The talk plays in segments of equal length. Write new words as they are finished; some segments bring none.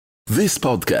This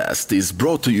podcast is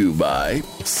brought to you by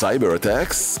Cyber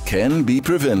attacks can be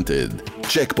prevented.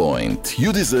 Checkpoint.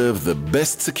 You deserve the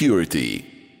best security.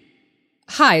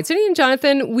 Hi, it's Annie and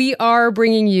Jonathan. We are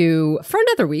bringing you, for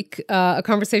another week, a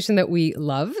conversation that we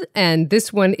love. And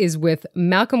this one is with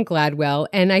Malcolm Gladwell.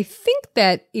 And I think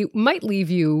that it might leave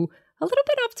you a little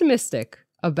bit optimistic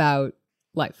about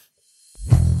life.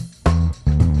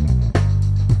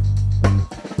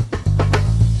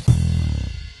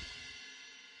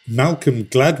 Malcolm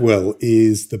Gladwell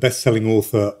is the best-selling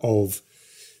author of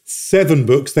 7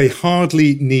 books. They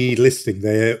hardly need listing.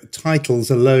 Their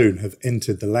titles alone have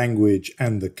entered the language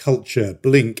and the culture.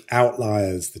 Blink,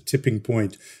 Outliers, The Tipping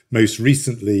Point, most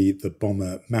recently, The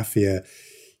Bomber Mafia.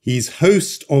 He's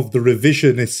host of the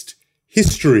Revisionist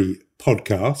History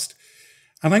podcast.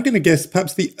 And I'm going to guess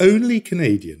perhaps the only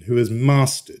Canadian who has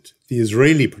mastered the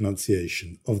Israeli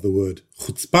pronunciation of the word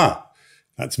chutzpah.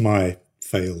 That's my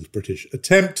failed British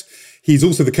attempt. He's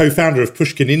also the co-founder of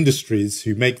Pushkin Industries,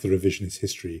 who make the Revisionist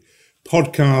History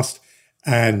podcast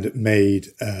and made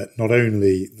not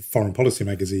only the Foreign Policy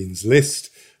magazine's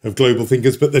list of global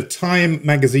thinkers, but the Time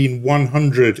magazine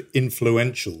 100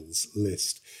 influentials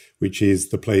list, which is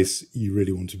the place you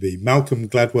really want to be. Malcolm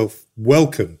Gladwell,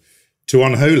 welcome to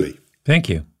Unholy. Thank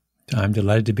you. I'm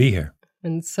delighted to be here.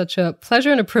 And such a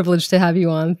pleasure and a privilege to have you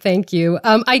on. Thank you.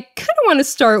 I kind of want to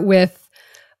start with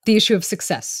the issue of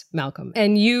success, Malcolm.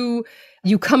 And you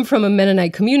come from a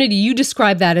Mennonite community. You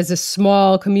describe that as a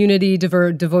small community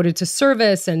devoted to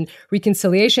service and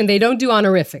reconciliation. They don't do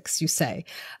honorifics, you say.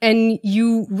 And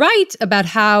you write about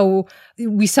how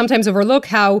we sometimes overlook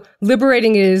how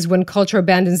liberating it is when culture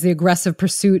abandons the aggressive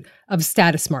pursuit of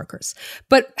status markers.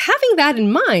 But having that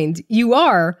in mind, you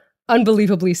are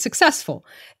unbelievably successful.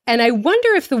 And I wonder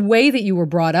if the way that you were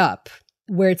brought up,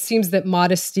 where it seems that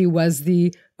modesty was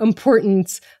the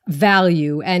important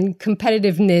value and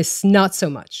competitiveness not so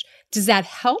much, does that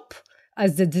help?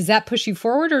 Does that push you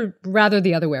forward, or rather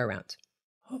the other way around?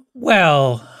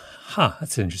 Well,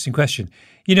 that's an interesting question.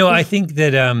 I think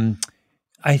that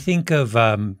I think of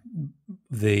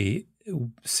the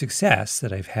success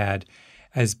that I've had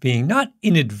as being not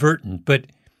inadvertent, but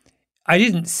I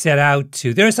didn't set out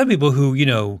to. There are some people who,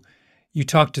 you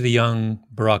talk to the young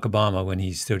Barack Obama when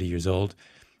he's 30 years old.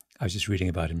 I was just reading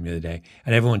about him the other day,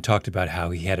 and everyone talked about how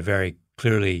he had a very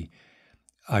clearly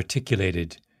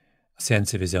articulated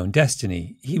sense of his own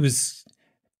destiny. He was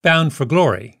bound for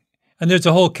glory. And there's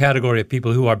a whole category of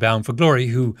people who are bound for glory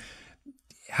who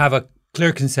have a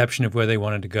clear conception of where they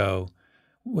want to go,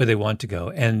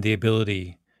 and the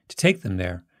ability to take them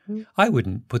there. Mm-hmm. I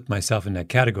wouldn't put myself in that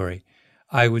category.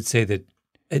 I would say that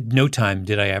at no time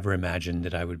did I ever imagine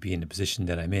that I would be in the position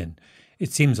that I'm in.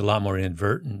 It seems a lot more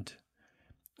inadvertent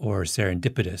or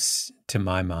serendipitous to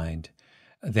my mind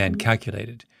than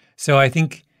calculated. So I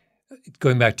think,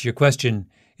 going back to your question,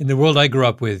 in the world I grew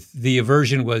up with, the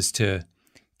aversion was to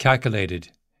calculated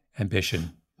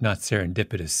ambition, not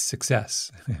serendipitous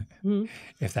success,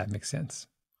 if that makes sense.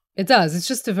 It does. It's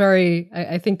just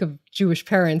I think of Jewish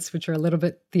parents, which are a little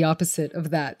bit the opposite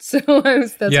of that. So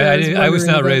I was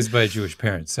not raised by Jewish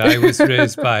parents. I was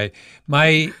raised by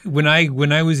when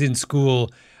I was in school,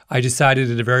 I decided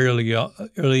at a very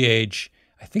early age,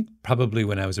 I think probably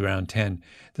when I was around 10,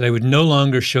 that I would no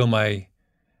longer show my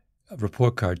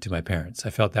report card to my parents.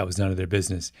 I felt that was none of their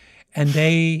business. And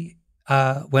they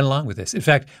went along with this. In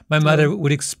fact, my mother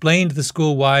would explain to the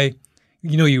school why,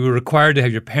 you were required to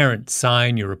have your parents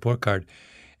sign your report card.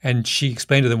 And she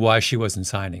explained to them why she wasn't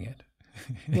signing it.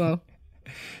 Well,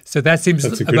 so that seems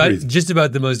just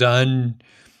about the most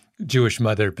un-Jewish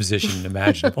mother position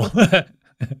imaginable.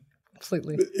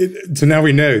 Completely. So now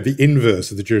we know the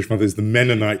inverse of the Jewish mother is the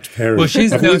Mennonite parent.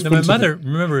 Well, my mother,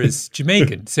 remember, is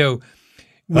Jamaican. So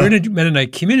we're in a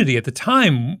Mennonite community. At the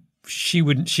time, she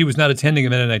was not attending a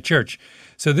Mennonite church.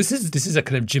 So this is a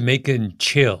kind of Jamaican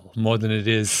chill more than it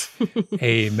is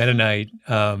a Mennonite.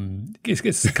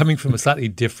 It's coming from a slightly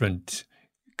different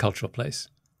cultural place.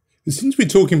 Since we're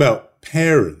talking about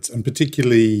parents, and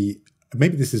particularly,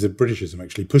 maybe this is a Britishism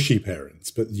actually, pushy parents,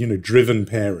 but driven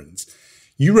parents.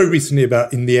 You wrote recently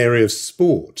about in the area of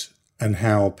sport and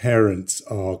how parents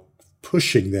are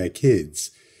pushing their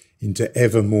kids into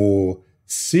ever more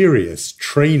serious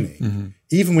training,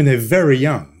 even when they're very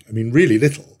young. I mean, really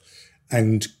little.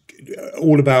 And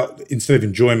all about, instead of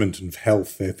enjoyment and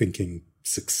health, they're thinking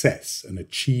success and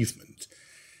achievement.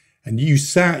 And you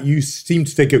seem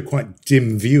to take a quite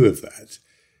dim view of that.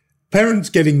 Parents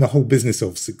getting the whole business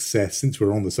of success, since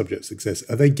we're on the subject of success,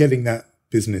 are they getting that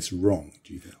business wrong,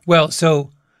 do you think? Well,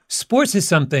 so sports is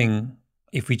something,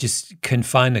 if we just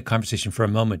confine the conversation for a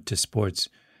moment to sports,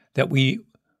 that we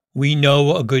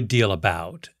know a good deal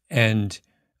about. And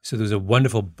so there was a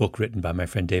wonderful book written by my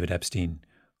friend David Epstein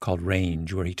called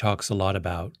Range, where he talks a lot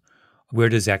about where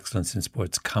does excellence in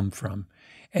sports come from.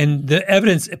 And the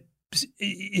evidence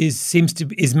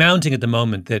is mounting at the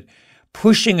moment that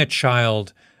pushing a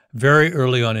child very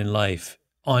early on in life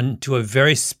onto a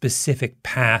very specific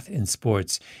path in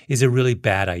sports is a really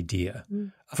bad idea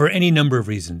for any number of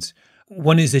reasons.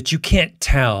 One is that you can't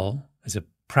tell, as a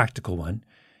practical one,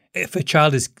 if a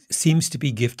child seems to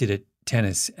be gifted at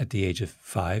tennis at the age of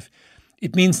 5,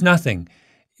 it means nothing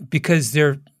because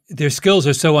their skills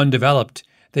are so undeveloped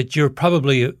that you're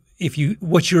probably,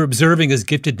 what you're observing as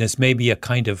giftedness may be a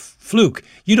kind of fluke.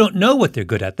 You don't know what they're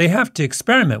good at. They have to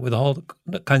experiment with all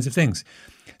kinds of things.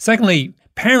 Secondly,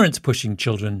 parents pushing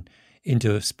children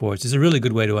into sports is a really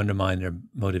good way to undermine their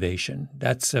motivation.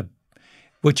 That's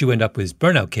what you end up with is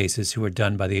burnout cases who are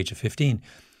done by the age of 15.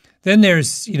 Then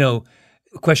there's,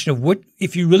 a question of what,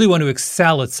 if you really want to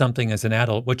excel at something as an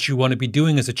adult, what you want to be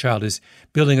doing as a child is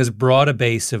building as broad a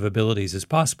base of abilities as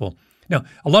possible. Now,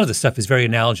 a lot of this stuff is very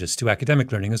analogous to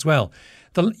academic learning as well.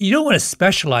 You don't want to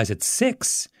specialize at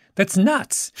 6. That's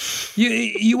nuts.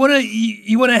 You want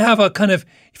to have a kind of,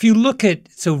 if you look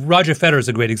at, so Roger Federer is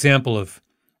a great example of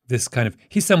this kind of,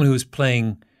 he's someone who was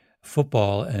playing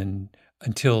football and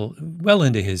until well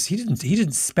into he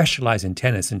didn't specialize in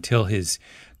tennis until his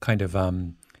kind of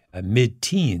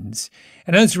mid-teens.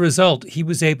 And as a result, he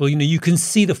was able, you can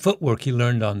see the footwork he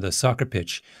learned on the soccer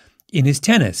pitch in his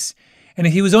tennis. And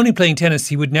if he was only playing tennis,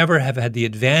 he would never have had the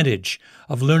advantage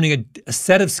of learning a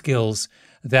set of skills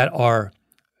that are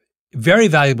very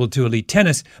valuable to elite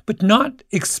tennis, but not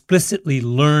explicitly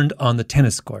learned on the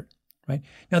tennis court, right?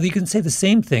 Now, you can say the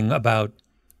same thing about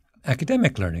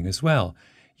academic learning as well.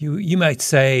 You might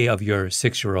say of your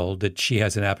 6-year-old that she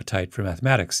has an appetite for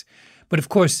mathematics, but of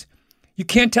course, you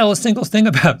can't tell a single thing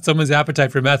about someone's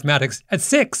appetite for mathematics at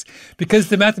 6 because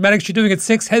the mathematics you're doing at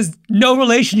 6 has no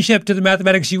relationship to the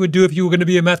mathematics you would do if you were going to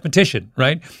be a mathematician,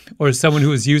 right? Or someone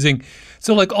who is using.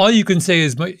 So like all you can say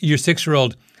is your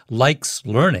 6-year-old likes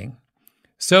learning.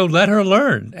 So let her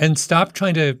learn and stop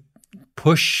trying to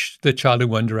push the child in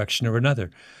one direction or another.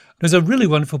 There's a really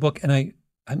wonderful book, and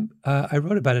I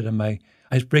wrote about it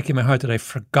I was breaking my heart that I've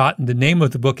forgotten the name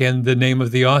of the book and the name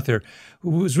of the author, who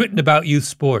was written about youth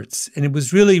sports. And it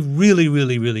was really, really,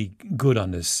 really, really good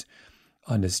on this,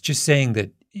 just saying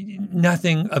that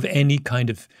nothing of any kind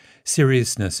of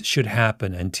seriousness should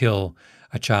happen until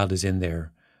a child is in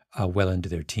there well into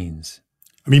their teens.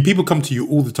 I mean, people come to you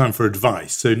all the time for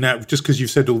advice. So now, just because you've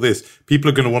said all this, people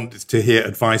are going to want to hear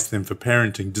advice then for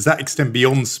parenting. Does that extend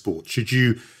beyond sport? Should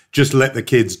you just let the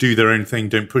kids do their own thing,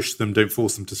 don't push them, don't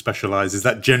force them to specialize? Is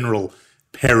that general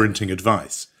parenting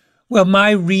advice? Well,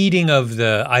 my reading of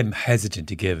I'm hesitant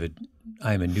to give it.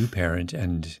 I'm a new parent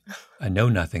and a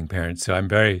know-nothing parent, so I'm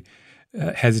very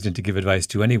hesitant to give advice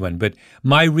to anyone. But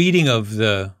my reading of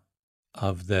the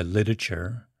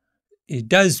literature, it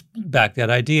does back that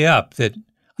idea up that,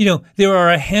 there are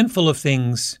a handful of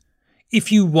things.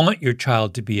 If you want your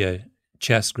child to be a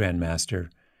chess grandmaster,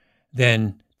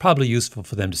 then probably useful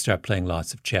for them to start playing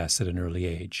lots of chess at an early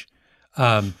age.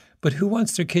 But who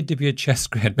wants their kid to be a chess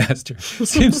grandmaster?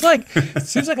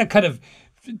 Seems like a kind of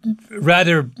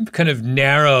rather kind of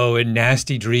narrow and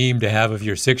nasty dream to have of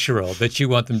your 6-year-old, that you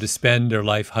want them to spend their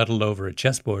life huddled over a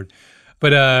chessboard.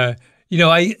 But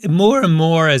I more and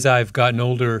more as I've gotten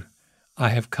older, I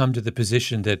have come to the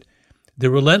position that the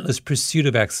relentless pursuit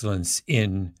of excellence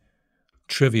in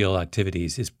trivial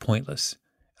activities is pointless.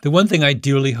 The one thing I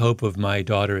dearly hope of my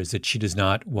daughter is that she does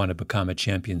not want to become a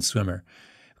champion swimmer,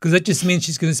 because that just means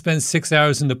she's going to spend 6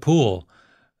 hours in the pool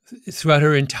throughout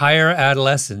her entire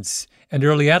adolescence and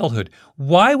early adulthood.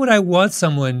 Why would I want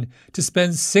someone to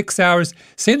spend 6 hours?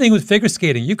 Same thing with figure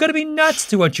skating. You've got to be nuts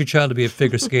to want your child to be a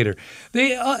figure skater.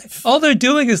 All they're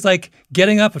doing is like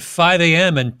getting up at 5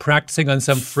 a.m. and practicing on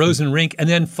some frozen rink and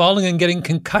then falling and getting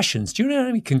concussions. Do you know how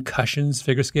many concussions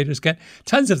figure skaters get?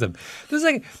 Tons of them. This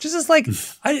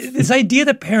idea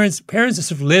that parents are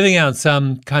sort of living out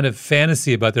some kind of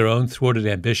fantasy about their own thwarted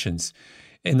ambitions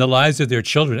in the lives of their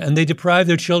children, and they deprive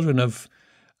their children of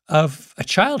a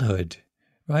childhood,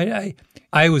 right?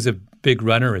 I was a big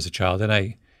runner as a child, and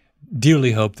I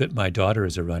dearly hope that my daughter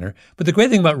is a runner. But the great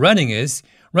thing about running is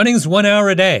 1 hour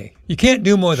a day. You can't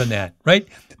do more than that, right?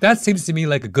 That seems to me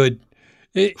like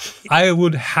I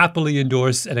would happily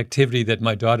endorse an activity that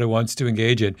my daughter wants to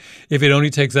engage in if it only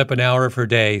takes up an hour of her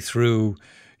day through,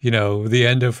 the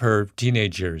end of her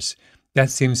teenage years. That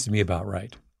seems to me about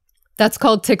right. That's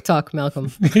called TikTok,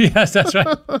 Malcolm. Yes, that's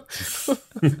right.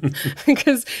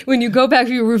 Because when you go back,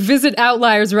 you revisit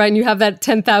outliers, right, and you have that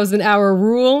 10,000 hour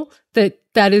rule,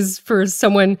 that is for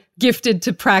someone gifted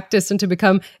to practice and to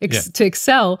become to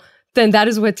excel, then that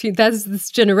is this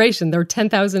generation. There are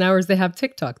 10,000 hours they have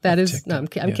TikTok. That is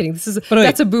TikTok, I'm kidding.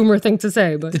 That's a boomer thing to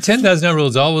say. But the 10,000 hour rule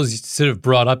is always sort of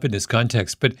brought up in this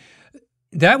context. But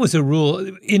that was a rule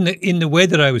in the way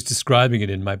that I was describing it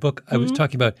in my book. I was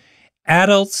talking about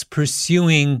adults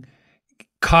pursuing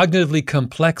cognitively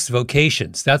complex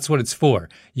vocations. That's what it's for.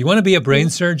 You want to be a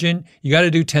brain surgeon, you got to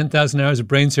do 10,000 hours of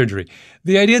brain surgery.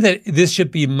 The idea that this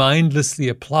should be mindlessly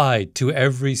applied to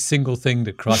every single thing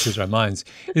that crosses our minds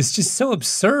is just so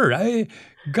absurd.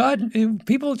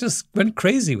 People just went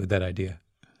crazy with that idea.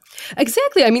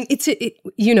 Exactly. I mean,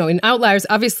 in Outliers,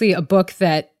 obviously a book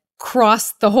that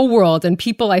crossed the whole world, and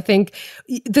people, I think,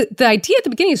 the idea at the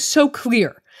beginning is so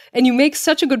clear. And you make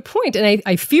such a good point. And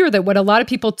I fear that what a lot of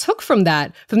people took from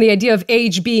the idea of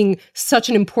age being such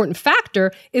an important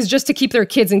factor, is just to keep their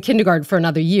kids in kindergarten for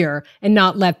another year and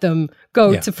not let them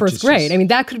go to first grade. I mean,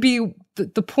 that could be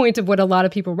the point of what a lot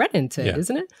of people read into,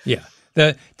 isn't it? Yeah.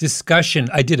 The discussion,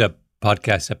 I did a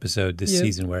podcast episode this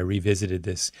season where I revisited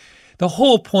this. The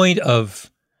whole point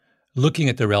of looking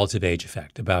at the relative age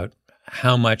effect, about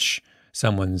how much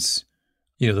someone's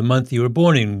the month you were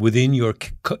born in within your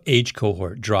age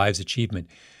cohort drives achievement.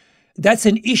 That's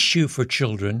an issue for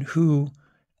children who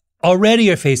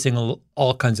already are facing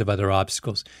all kinds of other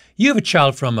obstacles. You have a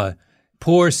child from a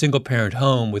poor single-parent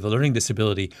home with a learning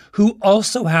disability who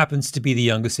also happens to be the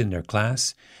youngest in their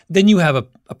class, then you have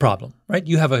a problem, right?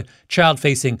 You have a child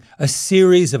facing a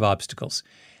series of obstacles.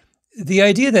 The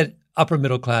idea that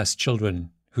upper-middle-class children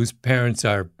whose parents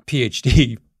are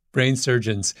PhD brain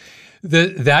surgeons,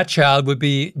 that child would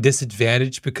be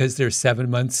disadvantaged because they're 7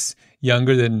 months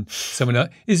younger than someone else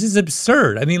is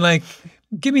absurd. I mean,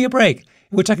 give me a break.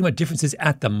 We're talking about differences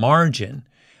at the margin.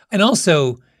 And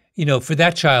also, for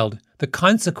that child, the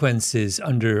consequences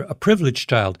under a privileged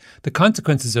child, the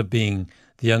consequences of being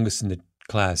the youngest in the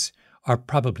class are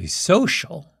probably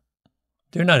social.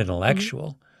 They're not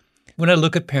intellectual. When I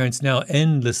look at parents now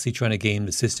endlessly trying to game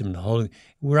the system,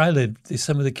 where I live,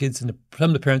 some of the parents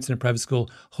in a private school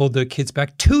hold their kids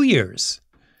back 2 years.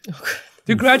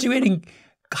 They're graduating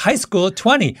high school at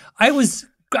 20.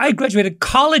 I graduated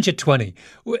college at 20.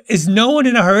 Is no one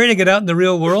in a hurry to get out in the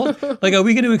real world? Are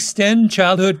we going to extend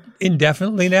childhood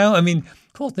indefinitely now? I mean,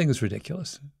 the whole thing is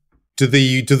ridiculous. Do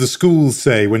the schools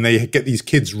say, when they get these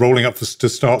kids rolling up to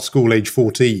start school age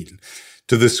 14,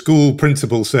 do the school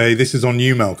principals say, "This is on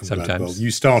you, Malcolm Gladwell.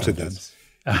 You started this"?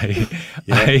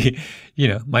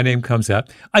 My name comes up.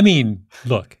 I mean,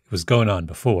 look, it was going on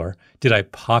before. Did I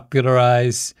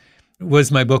popularize?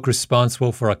 Was my book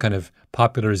responsible for a kind of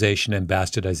popularization and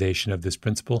bastardization of this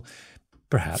principle?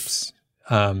 Perhaps.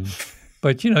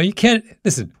 But, you can't –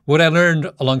 listen, what I learned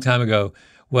a long time ago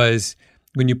was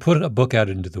when you put a book out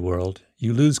into the world,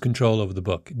 you lose control over the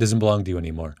book. It doesn't belong to you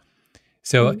anymore.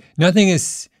 So nothing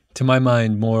is – to my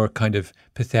mind, more kind of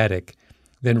pathetic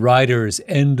than writers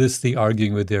endlessly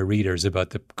arguing with their readers about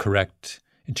the correct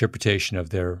interpretation of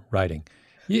their writing.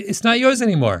 It's not yours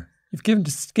anymore. You've given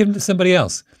to somebody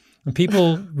else. And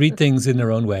people read things in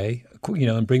their own way,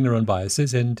 and bring their own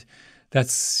biases, and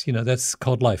that's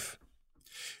called life.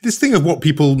 This thing of what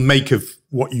people make of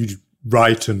what you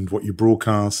write and what you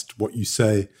broadcast, what you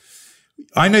say.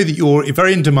 I know that you're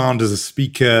very in demand as a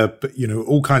speaker, but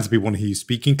all kinds of people want to hear you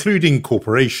speak, including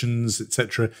corporations,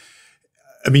 etc.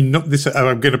 I mean, not this.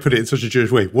 I'm going to put it in such a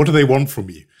Jewish way. What do they want from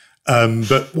you?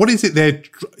 But what is it they're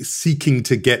seeking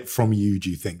to get from you? Do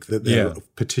you think that they're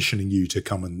petitioning you to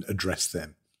come and address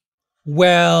them?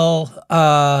 Well,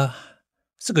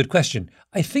 it's a good question.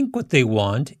 I think what they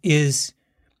want is,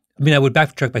 I would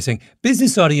backtrack by saying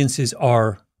business audiences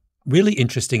are really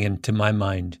interesting and, to my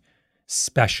mind,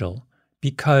 special.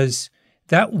 Because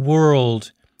that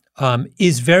world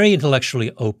is very intellectually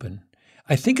open.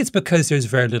 I think it's because there's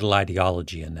very little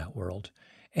ideology in that world.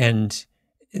 And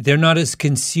they're not as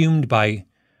consumed by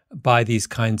these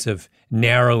kinds of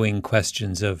narrowing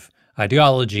questions of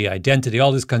ideology, identity,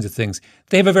 all these kinds of things.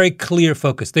 They have a very clear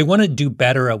focus. They want to do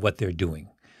better at what they're doing.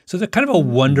 So they're kind of a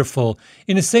wonderful,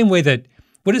 in the same way that,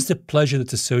 what is the pleasure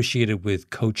that's associated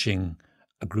with coaching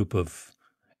a group of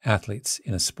athletes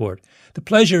in a sport? The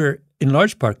pleasure, in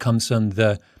large part, comes from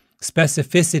the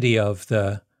specificity of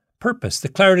the purpose, the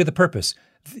clarity of the purpose.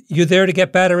 You're there to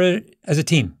get better as a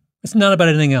team. It's not about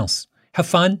anything else. Have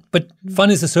fun, but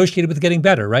fun is associated with getting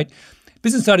better, right?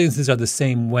 Business audiences are the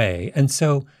same way. And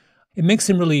so it makes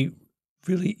them really,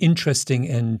 really interesting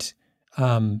and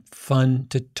fun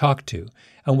to talk to.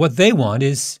 And what they want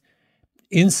is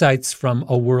insights from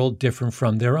a world different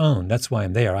from their own. That's why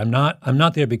I'm there. I'm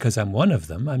not there because I'm one of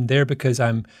them. I'm there because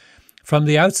I'm from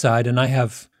the outside, and I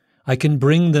have I can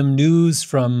bring them news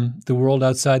from the world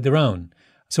outside their own.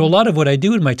 So a lot of what I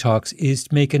do in my talks is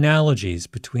to make analogies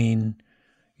between,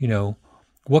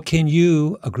 what can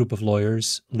you, a group of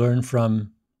lawyers, learn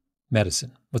from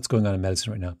medicine? What's going on in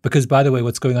medicine right now? Because, by the way,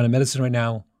 what's going on in medicine right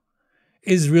now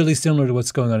is really similar to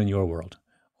what's going on in your world.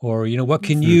 Or, what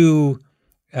can you,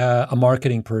 a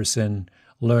marketing person,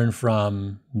 learn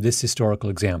from this historical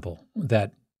example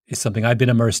that is something I've been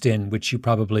immersed in, which you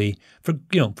probably,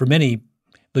 for many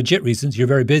legit reasons, you're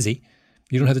very busy.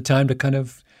 You don't have the time to kind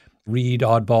of read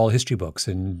oddball history books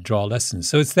and draw lessons.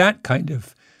 So it's that kind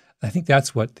of, I think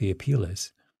that's what the appeal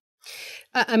is.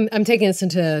 I'm taking us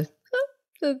into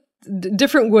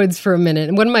different woods for a minute.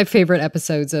 And one of my favorite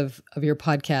episodes of your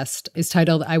podcast is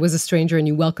titled, I Was a Stranger and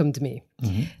You Welcomed Me.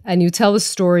 Mm-hmm. And you tell the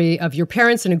story of your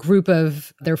parents and a group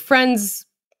of their friends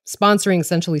sponsoring,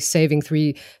 essentially saving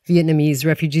 3 Vietnamese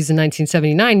refugees in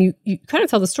 1979. You kind of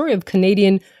tell the story of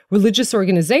Canadian religious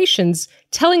organizations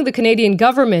telling the Canadian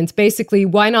government, basically,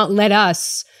 why not let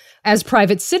us, as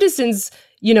private citizens,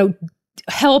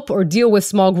 help or deal with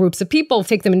small groups of people,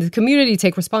 take them into the community,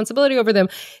 take responsibility over them.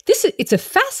 It's a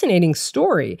fascinating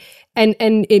story. And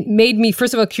it made me,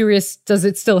 first of all, curious, does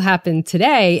it still happen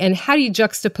today? And how do you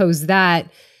juxtapose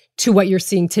that to what you're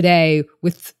seeing today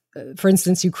with, for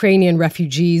instance, Ukrainian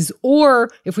refugees,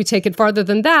 or if we take it farther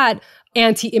than that,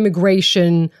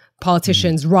 anti-immigration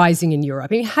politicians rising in Europe?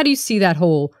 I mean, how do you see that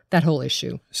whole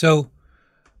issue? So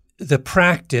the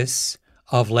practice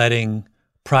of letting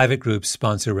private groups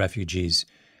sponsor refugees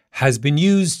has been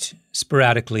used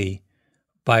sporadically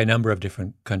by a number of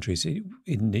different countries.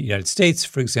 In the United States,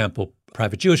 for example,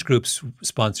 private Jewish groups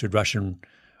sponsored Russian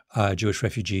Jewish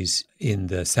refugees in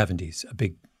the 70s, a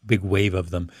big wave of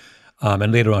them,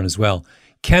 and later on as well.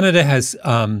 Canada has,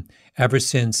 ever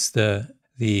since the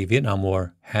Vietnam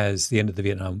War, the end of the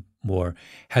Vietnam War,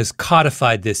 has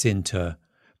codified this into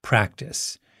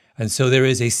practice. And so there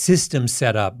is a system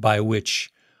set up by which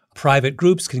private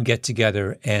groups can get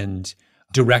together and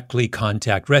directly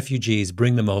contact refugees,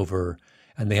 bring them over,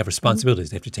 and they have responsibilities.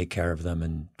 They have to take care of them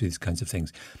and do these kinds of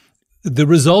things. The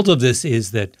result of this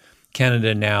is that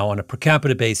Canada now, on a per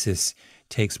capita basis,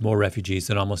 takes more refugees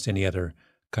than almost any other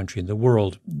country in the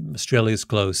world. Australia is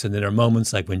close, and there are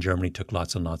moments like when Germany took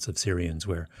lots and lots of Syrians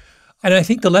and I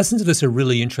think the lessons of this are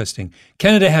really interesting.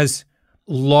 Canada has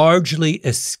largely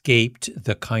escaped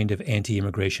the kind of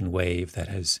anti-immigration wave that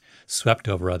has swept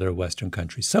over other Western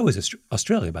countries. So is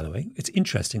Australia, by the way. It's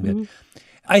interesting that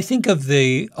I think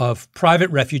of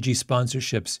private refugee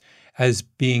sponsorships as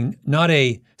being not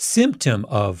a symptom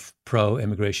of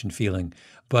pro-immigration feeling,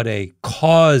 but a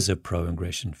cause of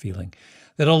pro-immigration feeling.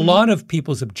 That a lot of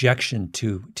people's objection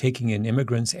to taking in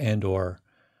immigrants and or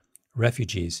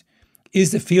refugees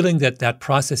is the feeling that that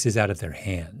process is out of their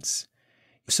hands.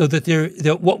 So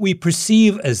that what we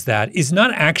perceive as that is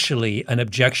not actually an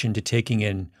objection to taking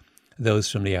in those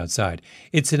from the outside.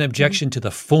 It's an objection to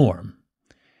the form.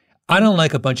 I don't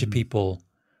like a bunch of people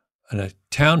in a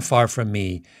town far from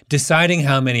me deciding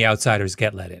how many outsiders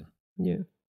get let in. Yeah.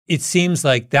 It seems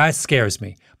like that scares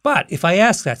me. But if I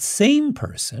ask that same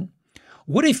person,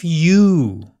 what if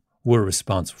you were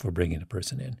responsible for bringing a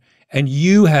person in and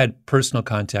you had personal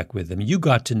contact with them, you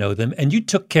got to know them, and you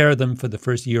took care of them for the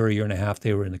first year or year and a half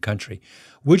they were in the country?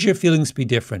 Would your feelings be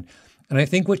different? And I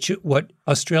think what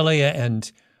Australia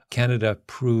and Canada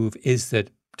prove is that,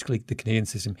 particularly the Canadian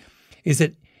system, is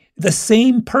that the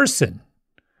same person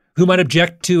who might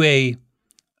object to a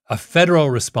federal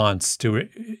response to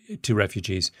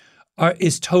refugees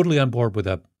is totally on board with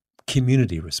a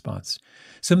community response.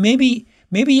 So maybe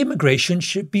immigration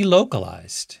should be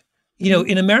localized.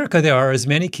 In America, there are as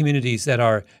many communities that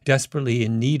are desperately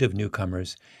in need of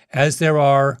newcomers as there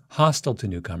are hostile to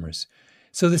newcomers.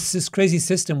 So this crazy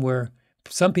system where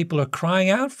some people are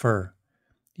crying out for,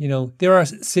 there are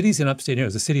cities in upstate New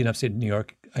York. There's a city in upstate New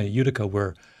York, Utica,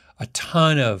 where a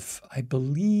ton of, I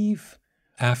believe,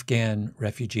 Afghan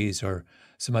refugees or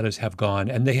some others have gone,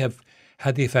 and they have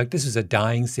had the effect, this is a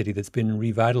dying city that's been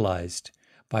revitalized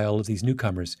by all of these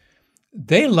newcomers.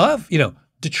 They love,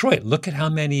 Detroit. Look at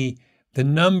the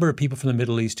number of people from the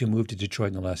Middle East who moved to Detroit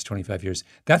in the last 25 years.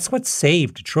 That's what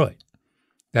saved Detroit,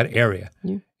 that area.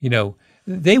 Yeah.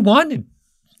 They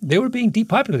were being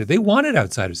depopulated. They wanted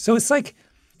outsiders. So it's like,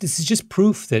 this is just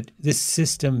proof that this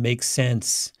system makes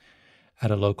sense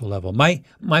at a local level. My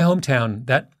hometown,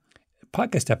 that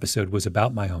podcast episode was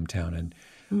about my hometown.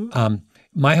 And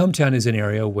my hometown is an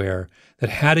area that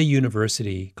had a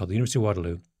university called the University of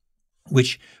Waterloo,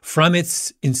 which from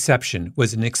its inception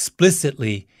was an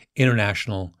explicitly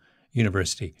international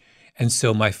university. And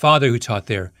so my father, who taught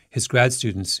there, his grad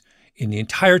students in the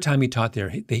entire time he taught there,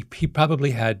 he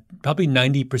probably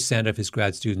 90% of his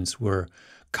grad students were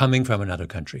coming from another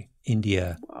country,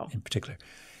 India in particular.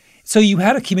 So you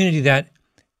had a community that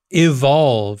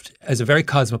evolved as a very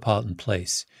cosmopolitan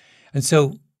place. And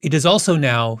so it has also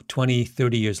now, 20,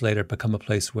 30 years later, become a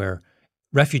place where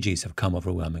refugees have come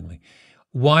overwhelmingly.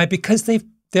 Why? Because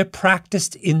they're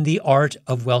practiced in the art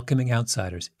of welcoming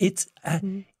outsiders. It's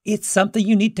something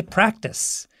you need to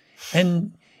practice.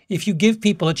 And if you give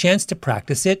people a chance to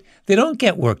practice it, they don't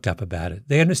get worked up about it.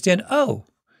 They understand, oh,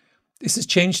 this has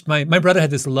changed. My brother had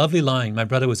this lovely line. My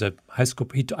brother was a high school,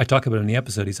 I talk about it in the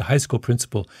episode, he's a high school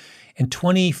principal, and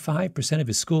 25% of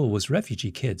his school was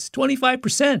refugee kids,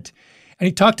 25%. And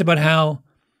he talked about how,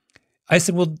 I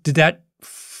said, well, did that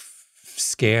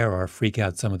scare or freak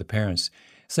out some of the parents?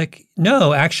 It's like,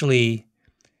 no, actually,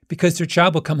 because their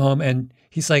child will come home and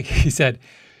he said,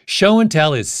 show and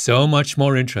tell is so much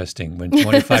more interesting when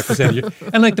 25% of you,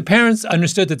 and like the parents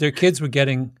understood that their kids were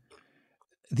getting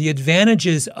the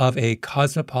advantages of a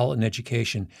cosmopolitan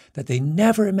education that they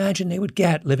never imagined they would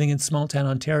get living in small town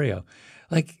Ontario.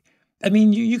 Like, I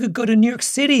mean, you could go to New York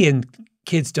City and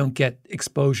kids don't get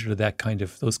exposure to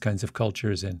those kinds of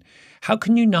cultures. And how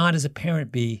can you not, as a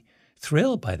parent, be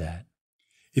thrilled by that?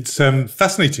 It's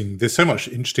fascinating. There's so much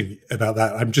interesting about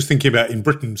that. I'm just thinking about in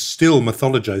Britain, still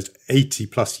mythologized 80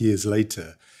 plus years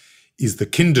later, is the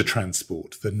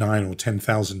Kindertransport, the 9,000 or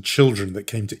 10,000 children that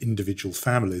came to individual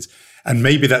families. And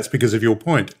maybe that's because of your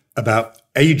point about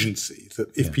agency,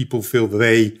 that if people feel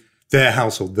that their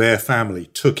household, their family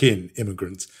took in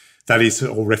immigrants,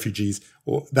 or refugees,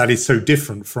 or that is so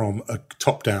different from a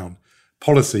top-down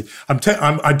policy.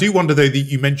 I do wonder, though, that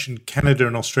you mentioned Canada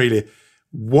and Australia.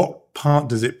 What part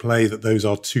does it play that those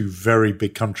are two very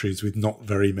big countries with not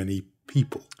very many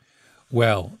people?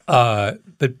 Well,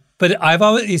 but I've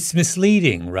always, it's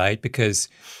misleading, right? Because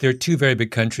there are two very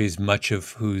big countries, much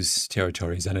of whose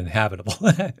territory is uninhabitable.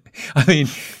 I mean,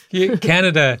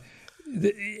 Canada,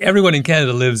 everyone in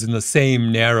Canada lives in the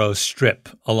same narrow strip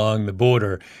along the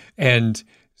border, and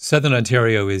Southern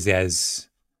Ontario is as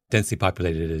densely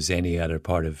populated as any other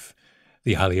part of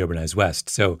the highly urbanized West.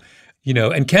 So,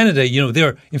 and Canada,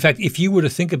 in fact, if you were to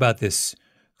think about this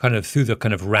kind of through the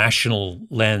kind of rational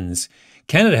lens,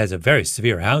 Canada has a very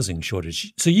severe housing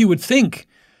shortage. So you would think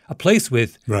a place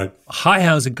with high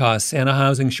housing costs and a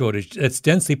housing shortage that's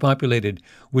densely populated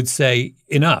would say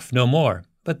enough, no more,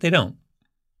 but they don't.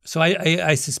 So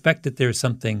I suspect that there's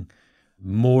something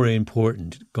more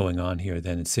important going on here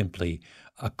than simply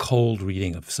a cold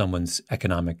reading of someone's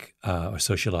economic or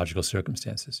sociological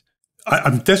circumstances.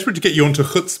 I'm desperate to get you onto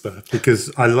chutzpah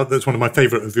because that's one of my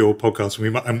favorite of your podcasts.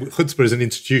 And chutzpah is an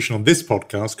institution on this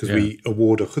podcast because we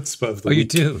award a chutzpah of the week. Oh, you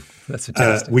do? That's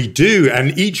fantastic. We do.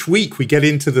 And each week we get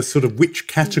into the sort of which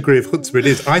category of chutzpah it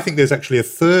is. I think there's actually a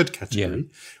third category,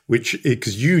 which,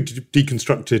 because you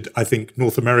deconstructed, I think,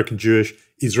 North American Jewish,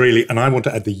 Israeli, and I want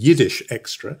to add the Yiddish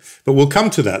extra. But we'll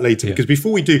come to that later because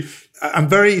before we do, I'm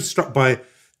very struck by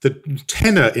the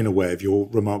tenor, in a way, of your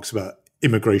remarks about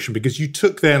immigration, because you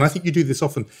took there, and I think you do this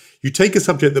often, you take a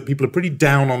subject that people are pretty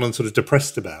down on and sort of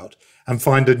depressed about and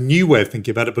find a new way of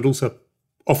thinking about it, but also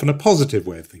often a positive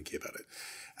way of thinking about it.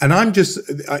 And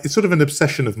it's sort of an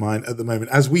obsession of mine at the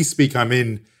moment. As we speak, I'm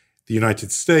in the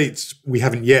United States. We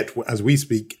haven't yet, as we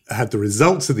speak, had the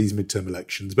results of these midterm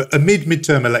elections, but amid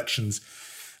midterm elections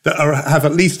that have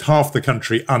at least half the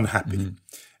country unhappy. Mm-hmm.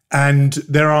 And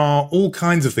there are all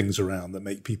kinds of things around that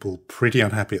make people pretty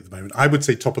unhappy at the moment. I would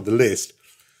say top of the list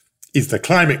is the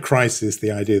climate crisis,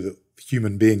 the idea that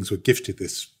human beings were gifted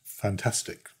this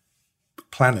fantastic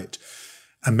planet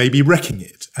and maybe wrecking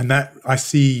it. And that I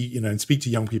see, and speak to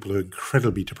young people who are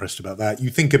incredibly depressed about that. You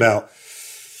think about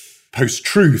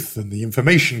post-truth and the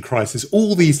information crisis,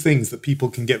 all these things that people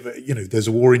can get, there's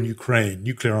a war in Ukraine,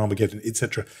 nuclear Armageddon,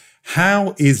 etc.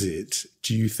 How is it,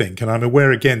 do you think, and I'm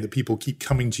aware again that people keep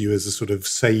coming to you as a sort of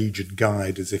sage and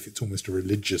guide, as if it's almost a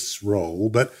religious role,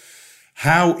 but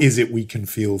how is it we can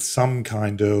feel some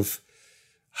kind of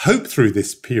hope through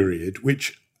this period,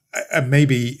 which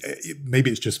maybe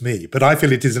it's just me, but I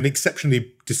feel it is an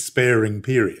exceptionally despairing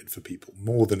period for people,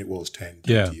 more than it was 10,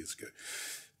 20 years ago.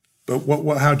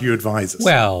 But how do you advise us?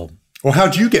 Well, or how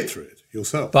do you get through it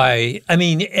yourself?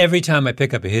 Every time I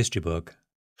pick up a history book,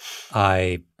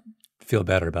 I feel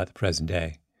better about the present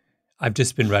day. I've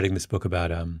just been writing this book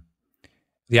about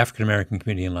the African-American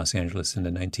community in Los Angeles in the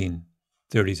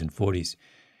 1930s and 40s.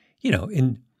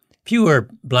 If you were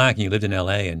black and you lived in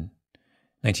LA in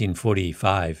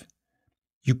 1945,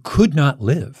 you could not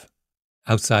live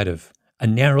outside of a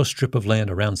narrow strip of land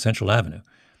around Central Avenue.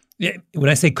 When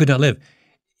I say could not live,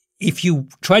 if you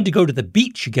tried to go to the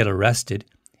beach, you get arrested.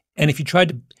 And if you tried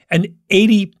to, and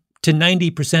 80 to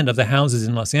 90% of the houses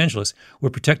in Los Angeles were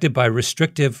protected by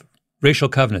restrictive racial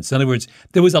covenants. In other words,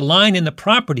 there was a line in the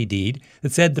property deed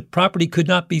that said the property could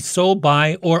not be sold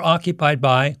by or occupied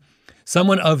by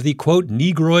someone of the, quote,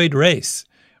 Negroid race,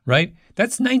 right?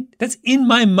 That's in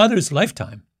my mother's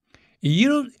lifetime.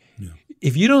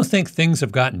 If you don't think things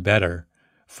have gotten better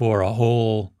for a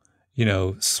whole,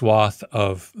 swath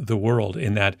of the world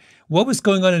in that, what was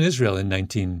going on in Israel in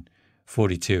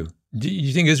 1942? Do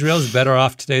you think Israel is better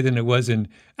off today than it was in?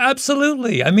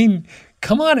 Absolutely. I mean,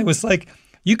 come on. It was like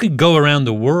you could go around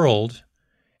the world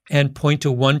and point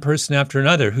to one person after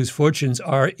another whose fortunes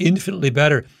are infinitely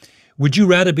better. Would you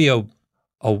rather be a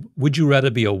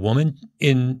woman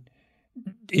in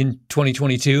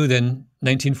 2022 than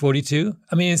 1942?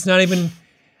 I mean, it's not even.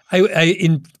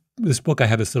 In this book, I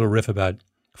have this little riff about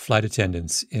flight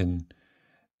attendants in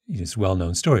this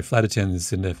well-known story. Flight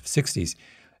attendants in the 60s.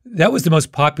 That was the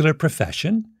most popular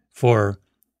profession for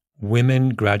women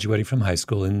graduating from high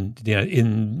school in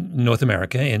North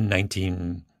America in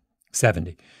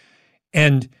 1970.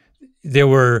 And there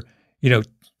were,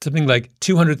 something like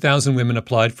 200,000 women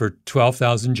applied for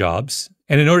 12,000 jobs.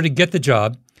 And in order to get the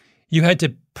job, you had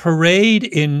to parade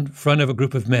in front of a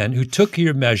group of men who took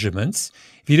your measurements.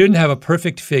 If you didn't have a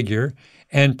perfect figure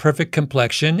and perfect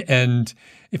complexion, and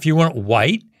if you weren't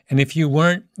white, and if you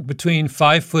weren't between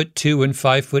 5'2" and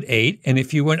 5'8", and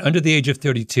if you weren't under the age of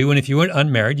 32, and if you weren't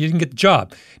unmarried, you didn't get the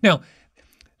job. Now,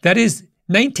 that is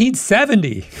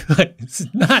 1970. This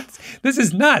is nuts. This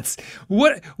is nuts.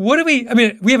 What do we? I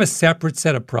mean, we have a separate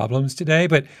set of problems today,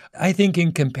 but I think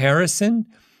in comparison,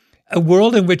 a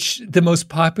world in which the most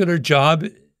popular job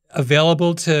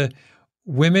available to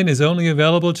women is only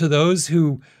available to those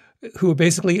who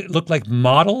basically look like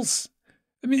models.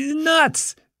 I mean,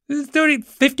 nuts. 30,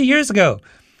 50 years ago.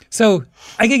 So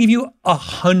I can give you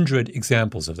 100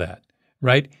 examples of that,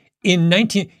 right? You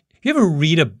ever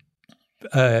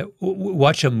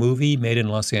watch a movie made in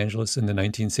Los Angeles in the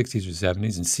 1960s or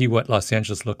 70s and see what Los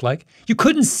Angeles looked like? You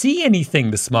couldn't see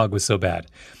anything. The smog was so bad,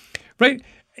 right?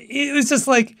 It was just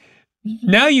like,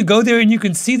 now you go there and you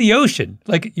can see the ocean.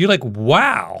 Like, you're like,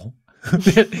 wow,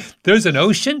 there's an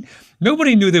ocean?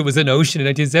 Nobody knew there was an ocean in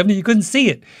 1970. You couldn't see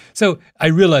it. So I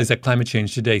realize that climate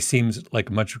change today seems like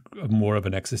much more of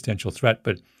an existential threat,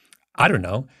 but I don't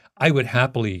know. I would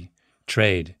happily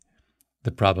trade the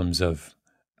problems of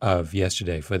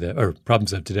yesterday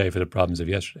problems of today for the problems of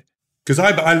yesterday. Because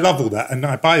I love all that, and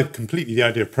I buy completely the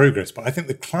idea of progress, but I think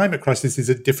the climate crisis is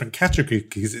a different category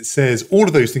because it says all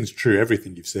of those things are true,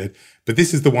 everything you've said, but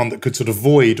this is the one that could sort of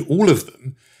void all of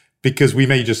them, because we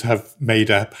may just have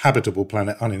made a habitable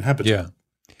planet uninhabitable. Yeah,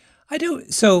 I do.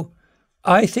 So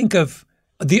I think of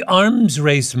the arms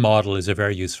race model is a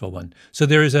very useful one. So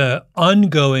there is an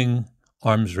ongoing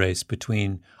arms race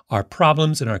between our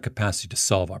problems and our capacity to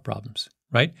solve our problems,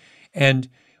 right? And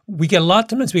we get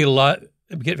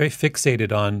very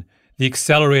fixated on the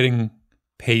accelerating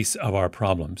pace of our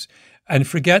problems and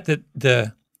forget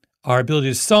that our ability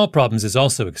to solve problems is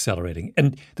also accelerating.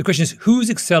 And the question is, who's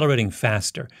accelerating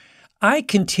faster? I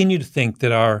continue to think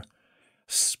that our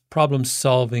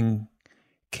problem-solving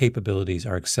capabilities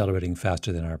are accelerating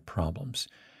faster than our problems.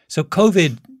 So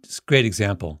COVID is a great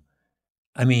example.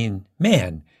 I mean,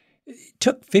 man, it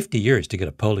took 50 years to get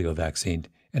a polio vaccine,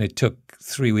 and it took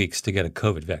 3 weeks to get a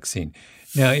COVID vaccine.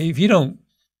 Now, if you don't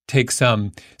take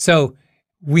some – so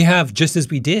we have, just as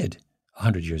we did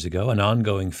 100 years ago, an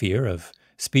ongoing fear of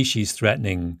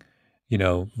species-threatening,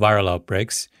 viral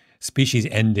outbreaks,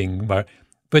 species-ending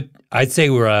but I'd say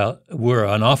we're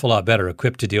an awful lot better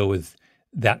equipped to deal with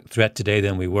that threat today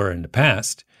than we were in the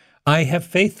past. I have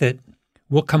faith that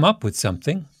we'll come up with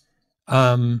something.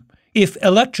 If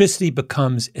electricity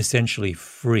becomes essentially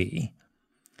free,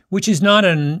 which is not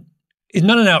an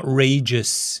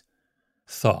outrageous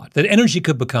thought, that energy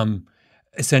could become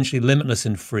essentially limitless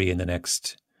and free in the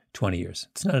next 20 years.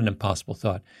 It's not an impossible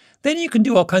thought. Then you can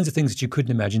do all kinds of things that you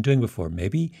couldn't imagine doing before.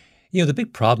 Maybe, the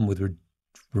big problem with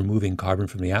removing carbon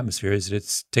from the atmosphere is that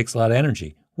it takes a lot of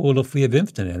energy. Well, if we have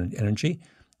infinite energy,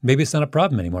 maybe it's not a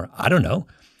problem anymore. I don't know.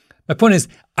 My point is,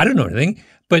 I don't know anything,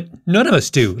 but none of us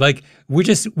do. Like,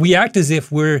 we act as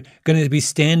if we're going to be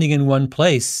standing in one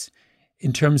place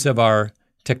in terms of our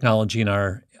technology and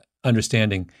our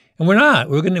understanding. And we're not.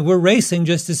 We're racing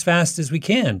just as fast as we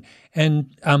can.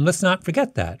 And let's not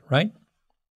forget that, right?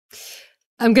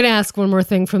 I'm going to ask one more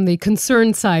thing from the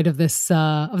concern side of this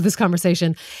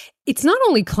conversation. It's not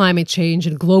only climate change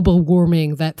and global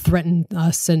warming that threaten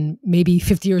us, and maybe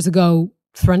 50 years ago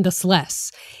threatened us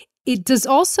less. It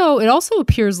also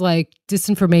appears like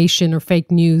disinformation or fake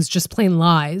news, just plain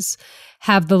lies,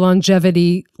 have the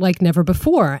longevity like never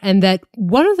before. And that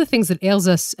one of the things that ails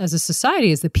us as a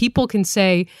society is that people can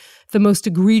say the most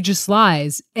egregious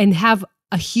lies and have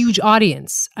a huge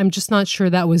audience. I'm just not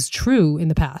sure that was true in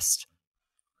the past.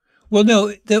 Well,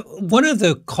 no, one of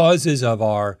the causes of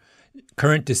our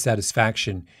current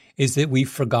dissatisfaction is that we've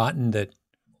forgotten that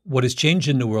what has changed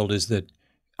in the world is that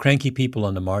cranky people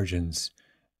on the margins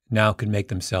now can make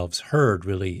themselves heard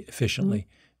really efficiently.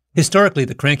 Mm-hmm. Historically,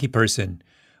 the cranky person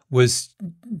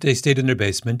they stayed in their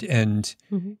basement and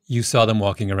you saw them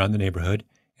walking around the neighborhood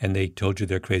and they told you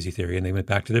their crazy theory and they went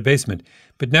back to their basement.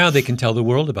 But now they can tell the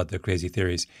world about their crazy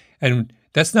theories. And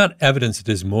that's not evidence that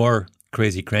there's more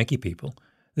crazy, cranky people.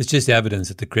 It's just evidence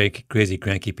that the crazy,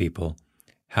 cranky people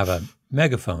have a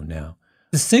megaphone now.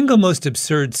 The single most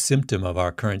absurd symptom of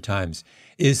our current times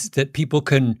is that people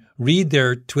can read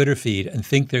their Twitter feed and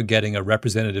think they're getting a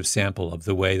representative sample of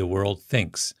the way the world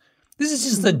thinks. This is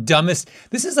just the dumbest.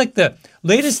 This is like the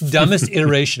latest, dumbest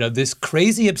iteration of this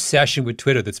crazy obsession with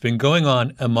Twitter that's been going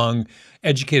on among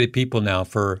educated people now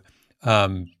for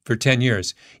 10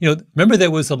 years. Remember there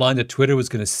was a line that Twitter was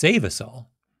going to save us all.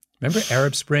 Remember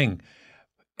Arab Spring?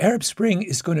 Arab Spring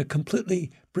is going to completely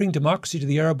bring democracy to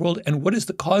the Arab world. And what is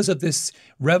the cause of this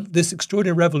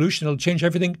extraordinary revolution? It'll change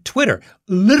everything. Twitter.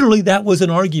 Literally, that was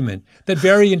an argument that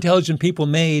very intelligent people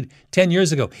made 10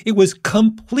 years ago. It was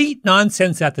complete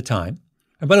nonsense at the time.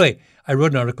 And by the way, I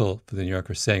wrote an article for The New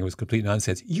Yorker saying it was complete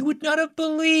nonsense. You would not have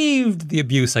believed the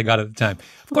abuse I got at the time.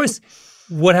 Of course,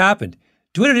 what happened?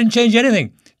 Twitter didn't change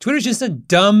anything. Twitter's just a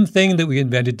dumb thing that we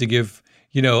invented to give,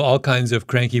 all kinds of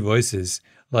cranky voices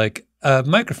like a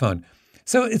microphone.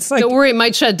 So it's like, don't worry, it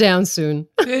might shut down soon.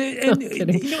 And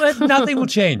you know what? Nothing will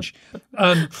change.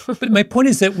 But my point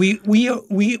is that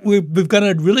we've done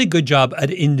a really good job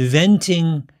at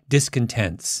inventing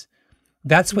discontents.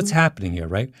 That's what's happening here,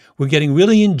 right? We're getting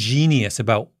really ingenious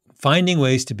about finding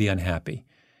ways to be unhappy,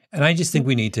 and I just think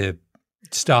we need to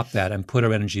stop that and put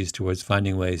our energies towards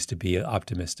finding ways to be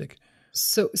optimistic.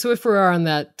 So if we are on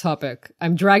that topic,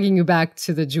 I'm dragging you back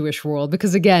to the Jewish world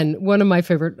because, again, one of my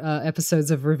favorite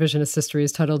episodes of Revisionist History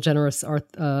is titled Generous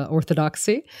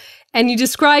Orthodoxy. And you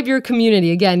describe your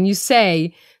community. Again, you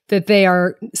say that they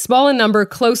are small in number,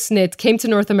 close-knit, came to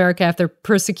North America after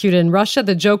persecuted in Russia.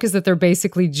 The joke is that they're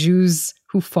basically Jews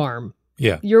who farm.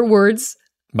 Yeah. Your words.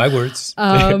 My words.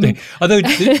 Although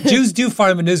Jews do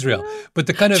farm in Israel, but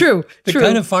the kind of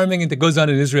kind of farming that goes on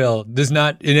in Israel does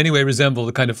not in any way resemble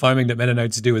the kind of farming that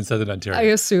Mennonites do in southern Ontario. I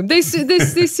assume they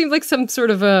seem like some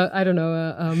sort of a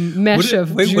mesh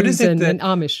of Jews and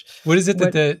Amish. What is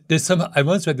it there's some? I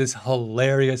once read this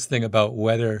hilarious thing about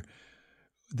whether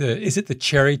is it the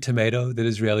cherry tomato that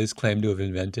Israelis claim to have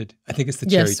invented? I think it's the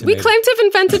cherry tomato. Yes, we claim to have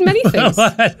invented many things.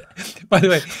 By the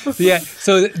way, yeah.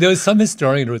 So there was some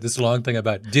historian who wrote this long thing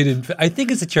about I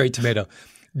think it's a cherry tomato.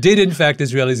 Did in fact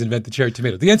Israelis invent the cherry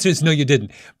tomato? The answer is no, you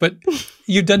didn't. But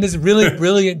you've done this really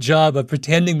brilliant job of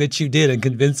pretending that you did and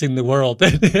convincing the world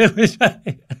that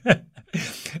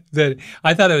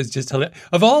I thought it was just hilarious.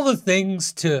 Of all the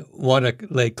things to want to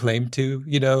lay claim to,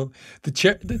 the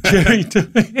cherry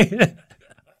tomato.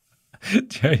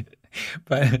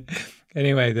 But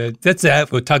anyway, that's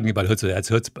we're talking about chutzpah.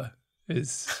 That's chutzpah.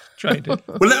 Is trying to.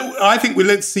 Well, I think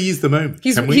let's seize the moment.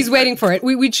 He's waiting for it.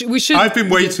 We should. I've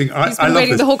been waiting. I love waiting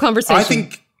this. The whole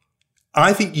conversation.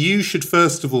 I think you should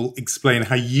first of all explain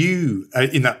how you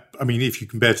in that. I mean, if you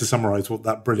can bear to summarize what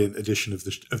that brilliant edition of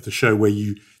the show where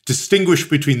you distinguish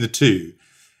between the two.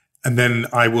 And then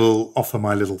I will offer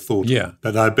my little thought. Yeah.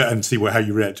 But I bet and see how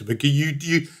you react. But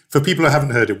you, for people who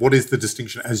haven't heard it, what is the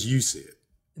distinction as you see it?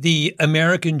 The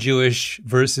American Jewish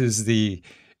versus the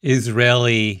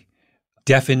Israeli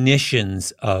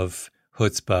definitions of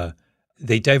chutzpah,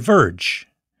 they diverge,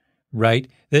 right?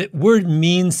 The word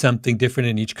means something different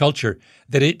in each culture,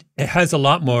 that it has a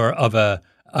lot more of a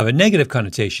negative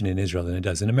connotation in Israel than it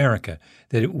does in America.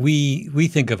 That we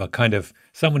think of a kind of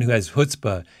someone who has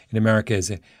chutzpah in America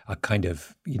as a kind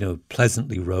of,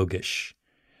 pleasantly roguish.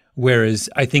 Whereas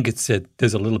I think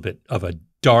there's a little bit of a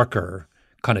darker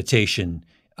connotation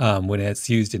when it's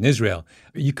used in Israel.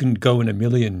 You can go in a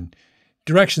million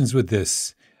directions with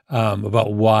this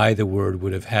about why the word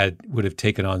would have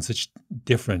taken on such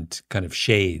different kind of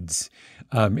shades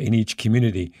in each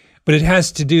community. But it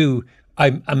has to do,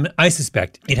 I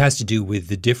suspect, it has to do with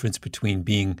the difference between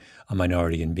being a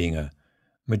minority and being a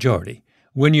majority.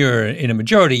 When you're in a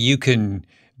majority, you can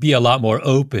be a lot more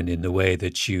open in the way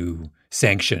that you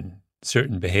sanction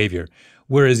certain behavior.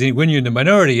 Whereas when you're in the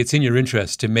minority, it's in your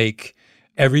interest to make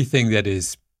everything that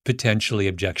is potentially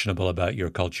objectionable about your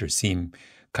culture seem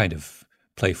kind of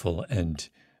playful and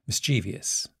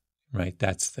mischievous. right?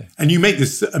 That's the... And you make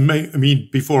this, I mean,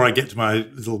 before I get to my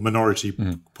little minority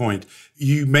point,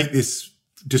 you make this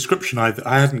description,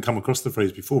 I hadn't come across the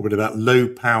phrase before, but about low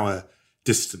power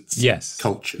distance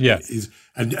culture. Yeah.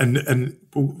 And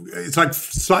it's like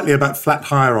slightly about flat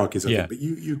hierarchies, I think. But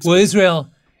you well, Israel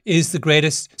is the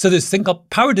greatest. So this thing called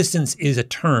power distance is a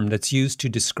term that's used to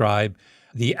describe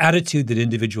the attitude that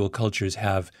individual cultures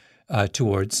have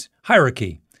towards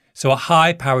hierarchy. So a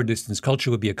high power distance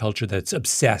culture would be a culture that's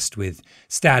obsessed with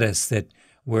status,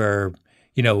 where,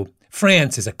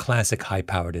 France is a classic high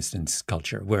power distance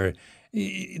culture where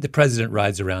the president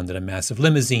rides around in a massive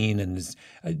limousine and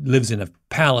lives in a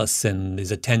palace and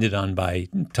is attended on by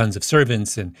tons of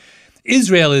servants. And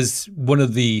Israel is one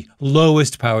of the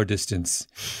lowest power distance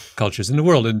cultures in the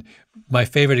world. And my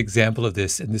favorite example of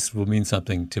this, and this will mean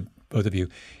something to both of you,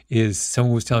 is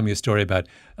someone was telling me a story about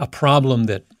a problem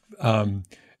that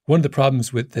one of the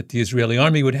problems that the Israeli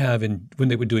army would have when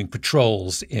they were doing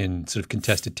patrols in sort of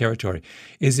contested territory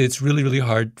is it's really, really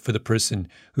hard for the person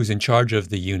who's in charge of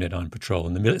the unit on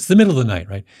patrol it's the middle of the night,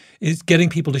 right? Is getting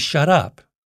people to shut up.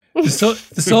 The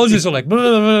soldiers are like, blah,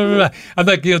 blah, blah, blah. I'm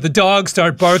like, the dogs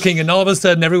start barking and all of a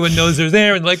sudden everyone knows they're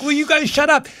there and like, well, you guys shut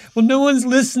up. Well, no one's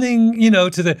listening,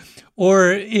 to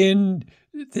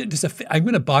I'm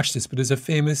going to botch this, but there's a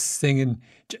famous thing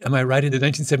am I right, in the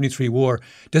 1973 war,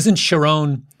 doesn't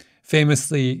Sharon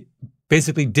famously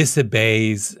basically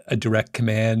disobeys a direct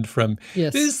command from,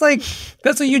 it's like,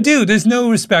 that's what you do. There's no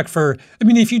respect for,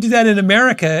 if you did that in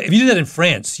America, if you did that in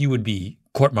France, you would be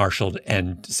court-martialed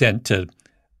and sent to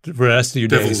the rest of your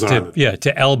days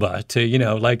to Elba,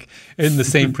 to, like in the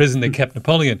same prison that kept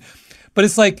Napoleon. But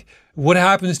it's like, what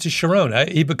happens to Sharon?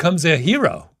 He becomes a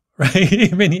hero. Right?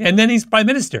 And then he's prime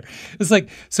minister. It's like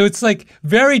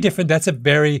very different.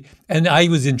 And I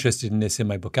was interested in this in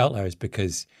my book Outliers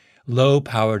because low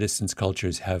power distance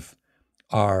cultures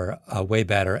are way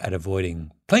better at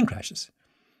avoiding plane crashes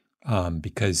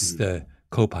because the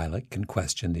co-pilot can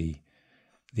question the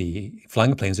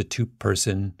flying a plane is a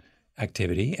two-person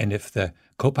activity. And if the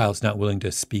co-pilot's not willing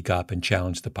to speak up and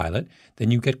challenge the pilot, then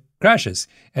you get crashes.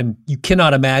 And you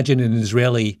cannot imagine an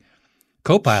Israeli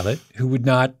co-pilot who would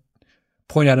not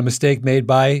point out a mistake made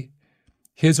by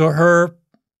his or her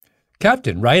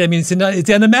captain, right? It's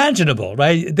unimaginable,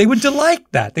 right? They would delight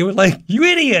that. They would like, you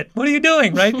idiot, what are you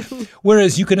doing, right?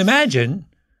 Whereas you can imagine,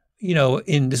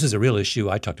 this is a real issue.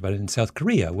 I talked about it in South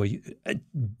Korea, where a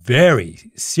very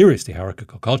seriously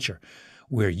hierarchical culture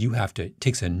where it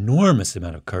takes an enormous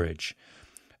amount of courage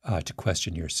to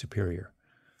question your superior.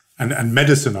 And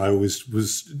medicine, I always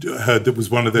heard that was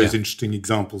one of those interesting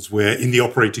examples where in the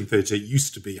operating theatre it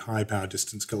used to be high power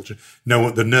distance culture.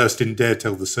 The nurse didn't dare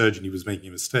tell the surgeon he was making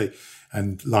a mistake,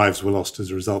 and lives were lost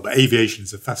as a result. But aviation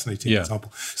is a fascinating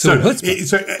example. So with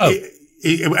chutzpah,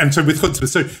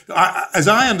 as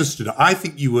I understood it, I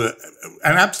think you were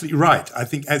and absolutely right. I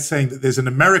think as saying that there's an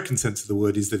American sense of the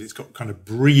word is that it's got kind of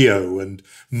brio and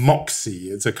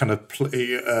moxie. It's a kind of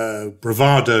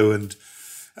bravado and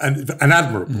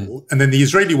admirable. And then the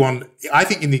Israeli one, I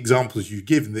think in the examples you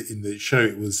give in the show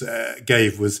it was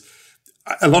was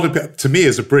a lot of, to me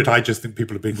as a Brit, I just think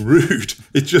people are being rude.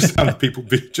 It just sounds people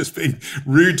just being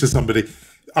rude to somebody.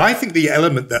 I think the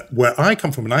element that where I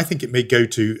come from, and I think it may go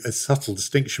to a subtle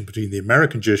distinction between the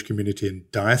American Jewish community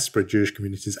and diaspora Jewish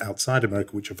communities outside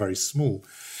America, which are very small,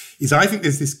 is I think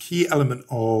there's this key element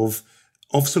of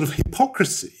sort of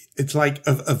hypocrisy. It's like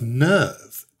of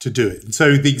nerve to do it. And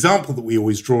so the example that we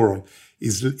always draw on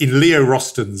is in Leo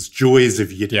Rostan's Joys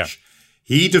of Yiddish.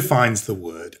 He defines the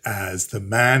word as the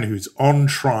man who's on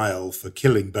trial for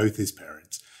killing both his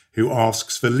parents, who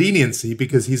asks for leniency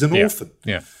because he's an orphan.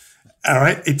 Yeah. All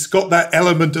right. It's got that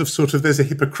element of there's a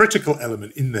hypocritical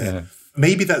element in there. Yeah.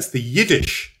 Maybe that's the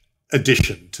Yiddish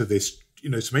addition to this,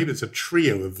 so maybe it's a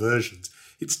trio of versions.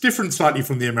 It's different slightly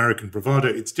from the American bravado.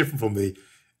 It's different from the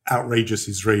outrageous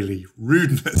Israeli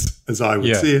rudeness, as I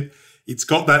would see it. It's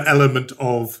got that element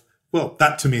of,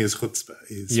 that to me is chutzpah,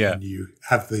 is when you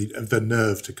have the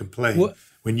nerve to complain,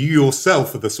 when you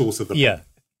yourself are the source of the problem.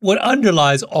 What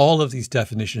underlies all of these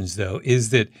definitions, though,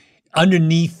 is that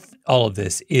underneath all of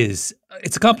this it's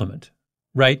a compliment,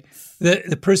 right?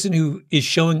 The person who is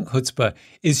showing chutzpah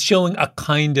is showing a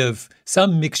kind of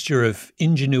some mixture of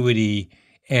ingenuity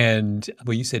and,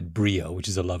 you said brio, which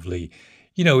is a lovely,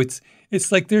 it's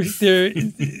like they're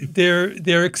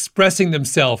expressing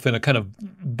themselves in a kind of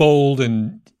bold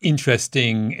and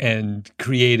interesting and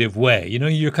creative way.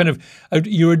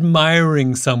 You're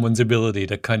admiring someone's ability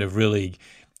to kind of really,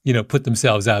 put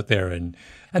themselves out there, and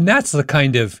that's the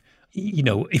kind of,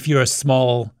 if you're a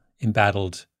small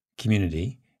embattled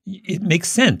community, it makes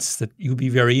sense that you'll be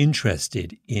very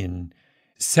interested in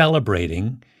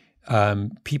celebrating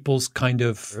people's kind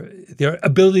of their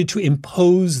ability to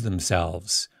impose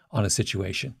themselves on a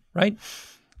situation, right?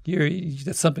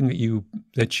 That's something that you.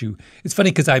 It's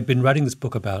funny because I've been writing this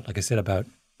book about, like I said, about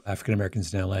African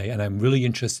Americans in LA, and I'm really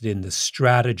interested in the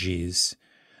strategies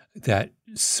that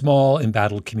small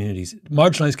embattled communities,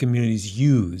 marginalized communities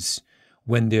use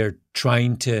when they're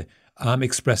trying to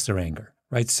express their anger,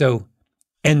 right? So,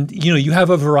 and you have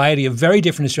a variety of very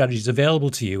different strategies available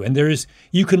to you, and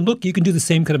you can do the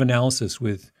same kind of analysis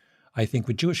with, I think,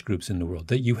 with Jewish groups in the world,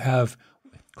 that you have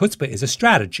chutzpah is a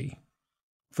strategy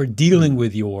for dealing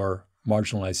with your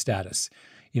marginalized status.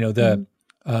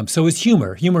 So is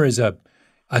humor. Humor is a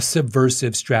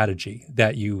subversive strategy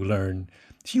that you learn.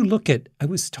 If you look at, I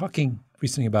was talking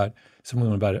recently about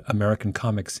someone about American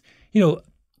comics. It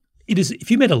is,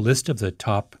 if you made a list of the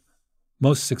top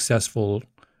most successful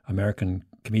American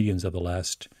comedians of the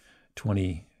last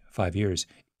 25 years,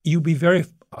 you'd be very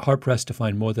hard-pressed to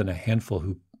find more than a handful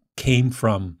who came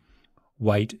from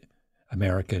white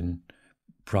American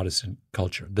Protestant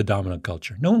culture, the dominant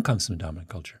culture. No one comes from the dominant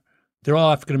culture. They're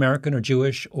all African-American or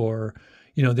Jewish or,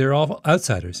 they're all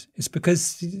outsiders. It's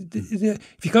because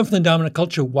if you come from the dominant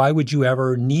culture, why would you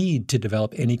ever need to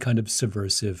develop any kind of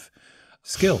subversive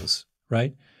skills,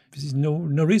 right? There's no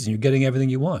reason. You're getting everything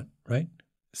you want, right?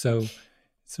 So it's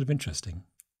sort of interesting.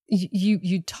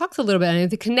 You talked a little bit,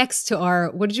 and it connects to our,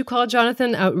 what did you call it,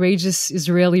 Jonathan? Outrageous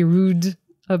Israeli rude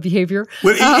behavior.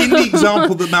 Well, in the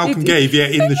example that Malcolm gave,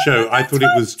 in the show, I thought it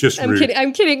was just rude.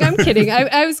 I'm kidding.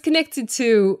 I was connected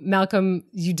to Malcolm.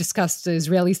 You discussed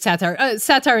Israeli satire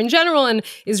in general, and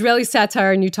Israeli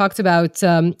satire, and you talked about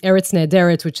Eretz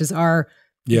Nehederet, which is our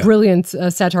brilliant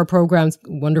satire program,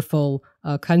 wonderful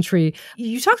country.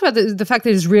 You talked about the fact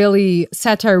that Israeli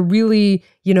satire really,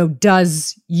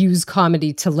 does use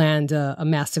comedy to land a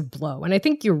massive blow. And I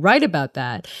think you're right about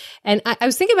that. And I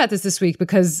was thinking about this week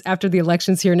because after the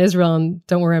elections here in Israel, and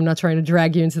don't worry, I'm not trying to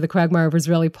drag you into the quagmire of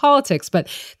Israeli politics, but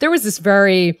there was this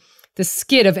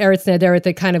skit of Eretz Nehederet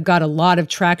that kind of got a lot of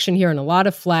traction here and a lot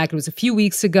of flack. It was a few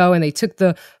weeks ago, and they took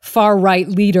the far-right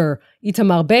leader,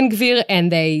 Itamar Ben-Gvir,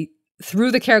 and they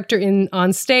threw the character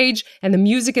on stage, and the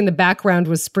music in the background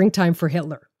was Springtime for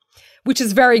Hitler, which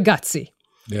is very gutsy.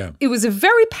 Yeah. It was a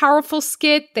very powerful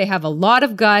skit. They have a lot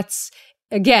of guts.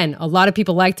 Again, a lot of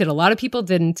people liked it. A lot of people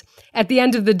didn't. At the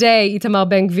end of the day, Itamar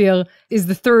Ben-Gvir is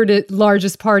the third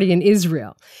largest party in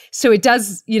Israel. So it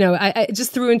does, I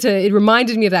just it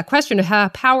reminded me of that question of how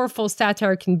powerful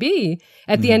satire can be.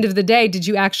 At the end of the day, did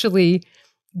you actually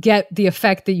get the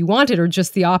effect that you wanted or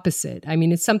just the opposite? I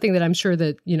mean, it's something that I'm sure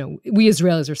that, we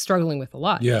Israelis are struggling with a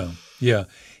lot. Yeah.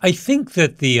 I think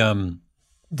that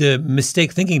the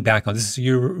mistake, thinking back on this,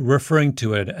 you're referring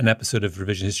to an episode of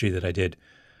Revision History that I did,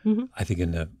 I think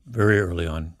in the very early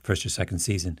on, first or second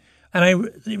season. And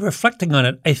reflecting on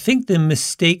it, I think the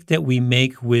mistake that we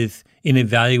make in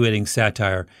evaluating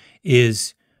satire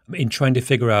is in trying to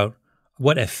figure out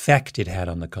what effect it had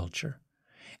on the culture.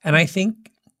 And I think,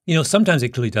 sometimes it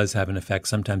clearly does have an effect,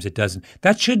 sometimes it doesn't.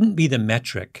 That shouldn't be the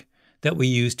metric that we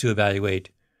use to evaluate.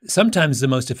 Sometimes the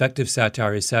most effective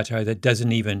satire is satire that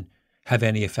doesn't even have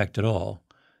any effect at all.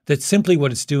 That simply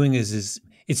what it's doing is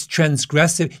it's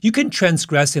transgressive. You can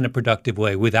transgress in a productive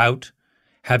way without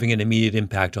having an immediate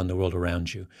impact on the world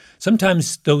around you.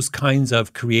 Sometimes those kinds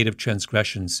of creative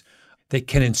transgressions that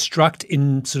can instruct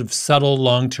in sort of subtle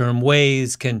long-term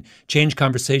ways, can change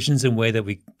conversations in a way that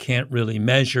we can't really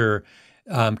measure,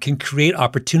 can create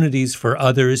opportunities for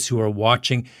others who are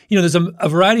watching. There's a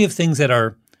variety of things that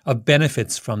are of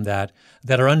benefits from that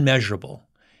are unmeasurable.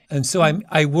 And so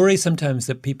I worry sometimes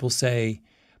that people say,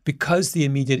 because the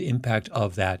immediate impact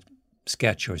of that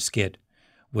sketch or skit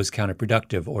was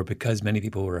counterproductive, or because many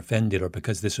people were offended, or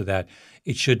because this or that,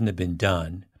 it shouldn't have been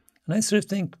done. And I sort of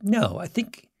think, no, I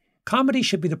think comedy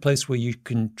should be the place where you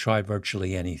can try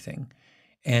virtually anything.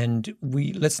 And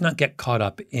let's not get caught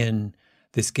up in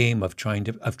this game of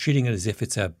treating it as if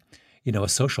it's a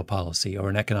social policy or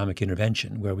an economic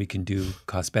intervention where we can do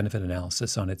cost-benefit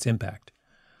analysis on its impact.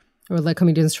 Or let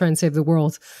comedians try and save the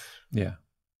world. Yeah.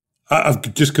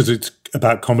 Just because it's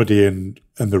about comedy and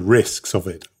the risks of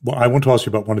it, I want to ask you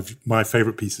about one of my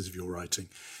favorite pieces of your writing,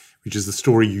 which is the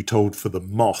story you told for The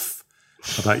Moth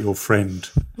about your friend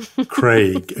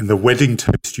Craig and the wedding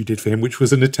toast you did for him, which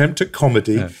was an attempt at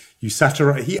comedy. Yeah. You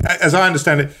satirized. As I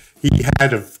understand it, he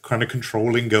had a kind of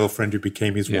controlling girlfriend who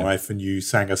became his wife, and you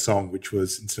sang a song which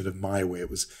was, instead of my way,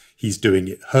 it was he's doing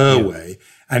it her way.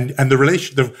 And the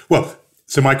relation,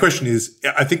 so my question is,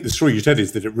 I think the story you tell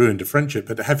is that it ruined a friendship,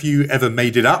 but have you ever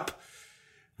made it up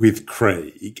with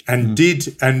Craig, and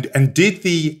did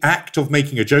the act of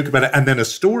making a joke about it and then a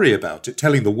story about it,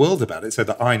 telling the world about it, so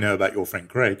that I know about your friend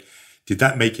Craig, did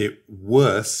that make it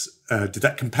worse? Did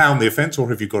that compound the offense, or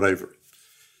have you got over it?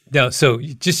 No, so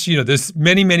just, there's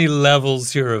many, many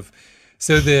levels here of,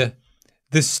 so the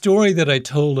story that I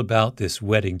told about this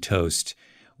wedding toast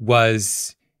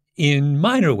was in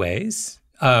minor ways,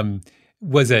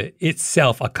 was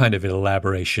itself a kind of an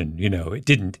elaboration. It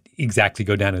didn't exactly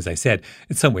go down as I said.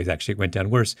 In some ways, actually, it went down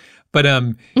worse. But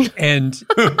and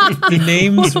the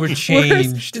names were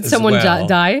changed. Did someone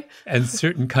die? And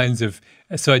certain kinds of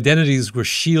identities were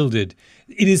shielded.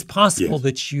 It is possible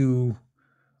that you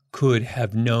could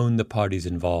have known the parties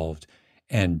involved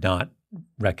and not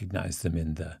recognize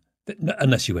them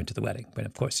unless you went to the wedding. But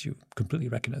of course, you completely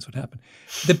recognize what happened.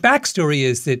 The backstory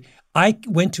is that I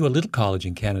went to a little college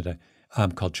in Canada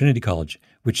called Trinity College,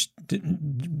 which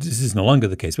this is no longer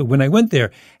the case. But when I went there,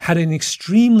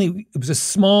 it was a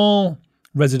small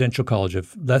residential college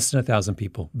of less than 1,000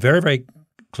 people, very, very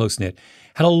close-knit,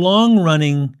 had a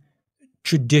long-running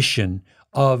tradition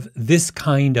of this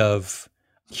kind of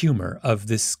humor, of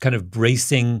this kind of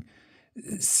bracing,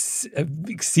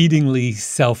 exceedingly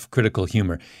self-critical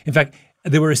humor. In fact,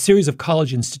 there were a series of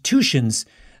college institutions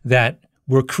that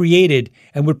were created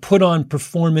and would put on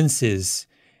performances,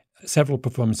 several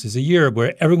performances a year,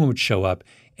 where everyone would show up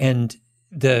and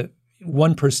the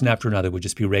one person after another would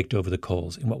just be raked over the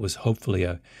coals in what was hopefully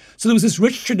so there was this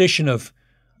rich tradition of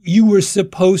you were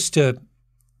supposed to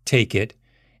take it,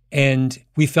 and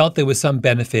we felt there was some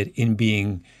benefit in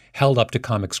being held up to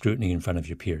comic scrutiny in front of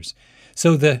your peers.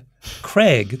 So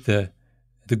Craig, the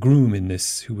groom in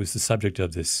this, who was the subject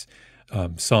of this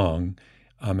song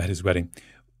at his wedding,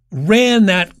 ran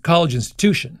that college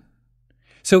institution.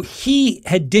 So he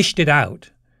had dished it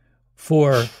out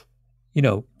for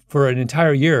an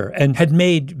entire year and had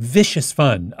made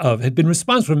had been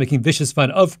responsible for making vicious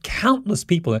fun of countless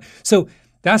people. So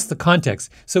that's the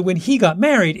context. So when he got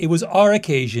married, it was our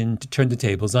occasion to turn the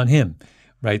tables on him,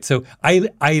 right? So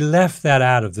I left that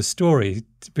out of the story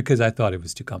because I thought it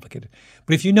was too complicated.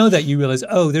 But if you know that, you realize,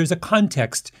 there's a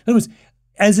context. In other words,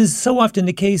 as is so often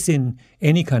the case in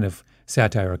any kind of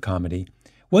satire or comedy,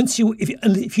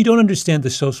 if you don't understand the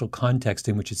social context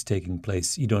in which it's taking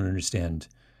place, you don't understand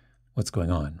what's going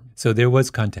on. So there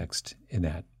was context in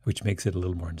that, which makes it a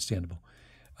little more understandable.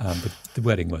 But the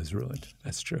wedding was ruined.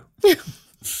 That's true.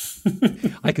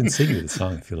 I can sing you the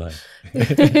song if you like.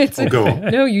 Go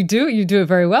on. No, you do. You do it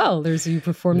very well. You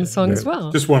perform the song as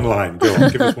well. Just one line. Go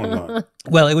on. Give us one line.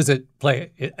 Well, it was a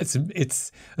play.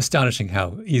 It's astonishing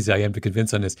how easy I am to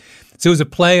convince on this. So it was a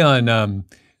play on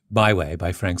My Way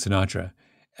by Frank Sinatra.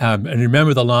 And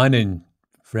remember the line in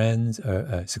Friends,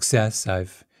 success,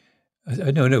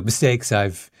 mistakes,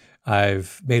 I've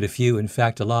made a few, in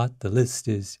fact, a lot. The list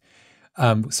is...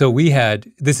 So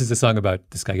this is a song about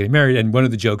this guy getting married, and one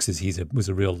of the jokes is he was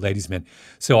a real ladies' man.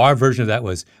 So our version of that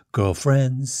was,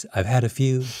 girlfriends, I've had a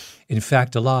few, in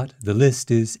fact, a lot. The list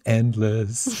is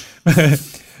endless. And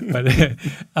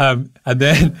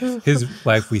then his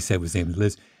wife, we said, was named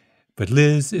Liz. But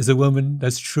Liz is a woman,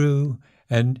 that's true.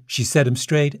 And she set him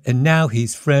straight, and now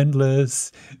he's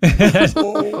friendless.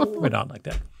 Went on like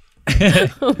that.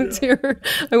 Oh dear!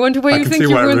 I wonder why you think you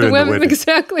ruined the wedding.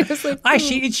 Exactly. It's like,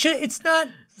 it's not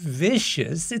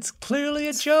vicious. It's clearly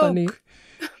a joke. Funny.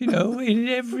 In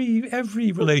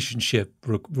every relationship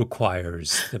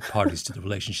requires the parties to the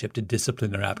relationship to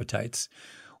discipline their appetites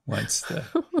once the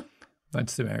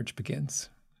marriage begins.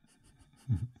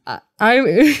 I'm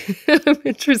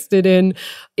interested in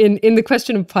the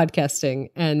question of podcasting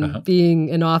and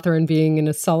being an author and being in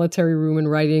a solitary room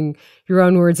and writing your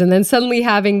own words, and then suddenly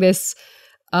having this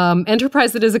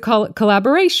enterprise that is a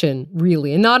collaboration,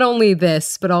 really. And not only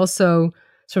this, but also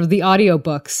sort of the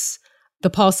audiobooks, the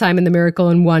Paul Simon, The Miracle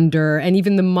and Wonder, and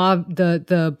even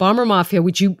the Bomber Mafia,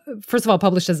 which you, first of all,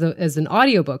 published as an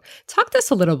audiobook. Talk to us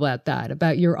a little about that,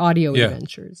 about your audio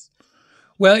adventures.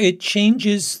 Well, it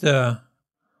changes the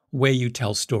way you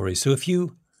tell stories. So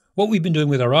what we've been doing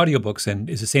with our audiobooks and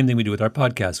is the same thing we do with our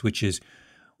podcast, which is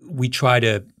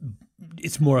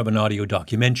it's more of an audio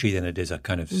documentary than it is a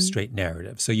kind of straight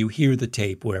narrative. So you hear the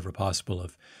tape wherever possible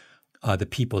of the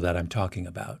people that I'm talking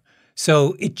about.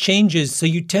 So it changes. So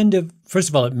you tend to, first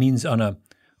of all, it means on a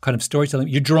kind of storytelling,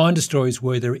 you're drawn to stories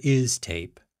where there is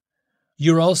tape.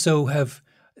 You also have,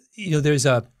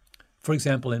 for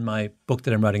example, in my book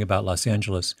that I'm writing about Los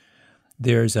Angeles,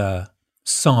 there's a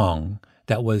song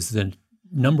that was the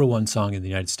number one song in the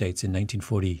United States in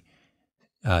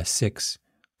 1946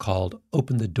 called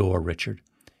Open the Door, Richard,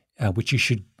 which you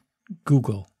should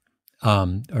Google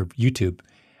or YouTube.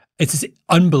 It's this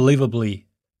unbelievably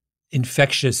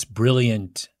infectious,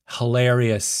 brilliant,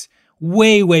 hilarious,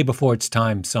 way, way before its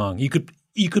time song. You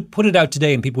could put it out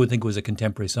today and people would think it was a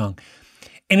contemporary song.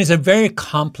 And it's a very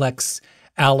complex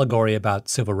allegory about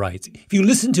civil rights. If you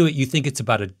listen to it, you think it's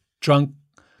about a drunk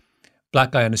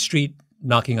black guy on the street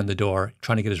knocking on the door,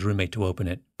 trying to get his roommate to open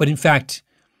it. But in fact,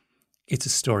 it's a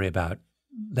story about,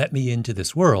 let me into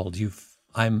this world.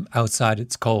 I'm outside,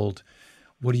 it's cold.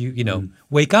 What do you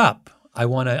wake up. I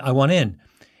want in.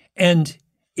 And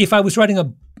if I was writing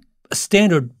a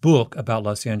standard book about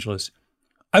Los Angeles,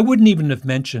 I wouldn't even have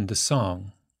mentioned the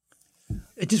song.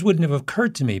 It just wouldn't have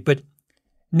occurred to me. But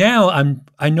now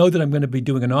I know that I'm going to be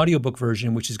doing an audiobook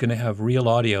version, which is going to have real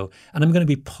audio, and I'm going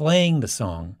to be playing the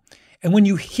song. And when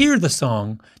you hear the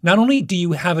song, not only do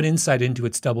you have an insight into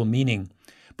its double meaning,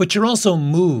 but you're also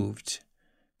moved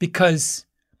because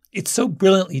it's so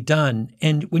brilliantly done.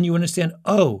 And when you understand,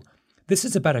 oh, this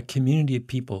is about a community of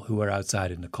people who are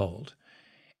outside in the cold.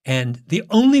 And the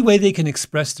only way they can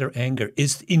express their anger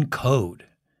is in code.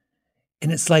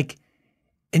 And it's like,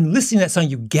 in listening to that song,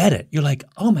 you get it. You're like,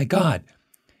 oh my God.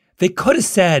 They could have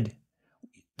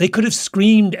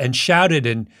screamed and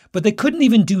shouted, but they couldn't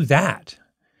even do that.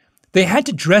 They had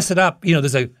to dress it up.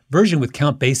 There's a version with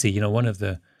Count Basie, one of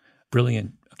the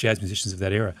brilliant jazz musicians of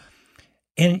that era.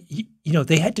 And,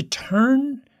 they had to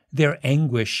turn their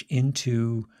anguish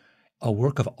into a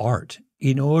work of art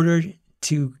in order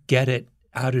to get it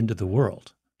out into the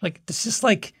world. It's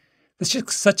just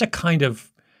such a kind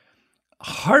of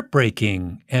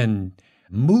heartbreaking and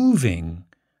moving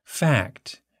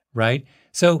fact, right?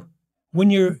 So when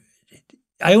the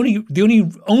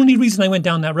only reason I went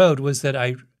down that road was that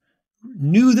I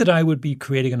knew that I would be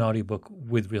creating an audiobook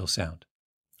with real sound.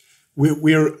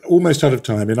 We're almost out of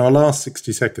time. In our last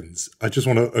 60 seconds, I just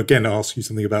want to again ask you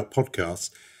something about podcasts.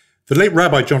 The late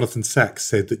Rabbi Jonathan Sacks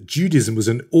said that Judaism was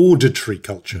an auditory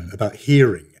culture about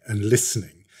hearing and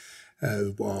listening.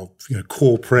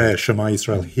 Core prayer, Shema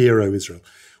Yisrael, Hear, O Israel.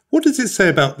 What does it say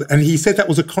about, and he said that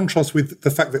was a contrast with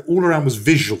the fact that all around was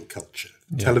visual culture,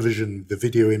 television, the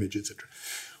video image, etc.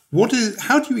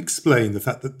 How do you explain the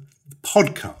fact that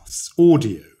podcasts,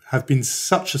 audio, have been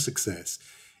such a success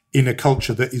in a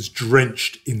culture that is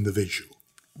drenched in the visual?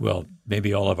 Well,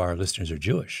 maybe all of our listeners are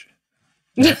Jewish.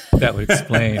 That would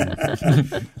explain.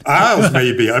 Ours,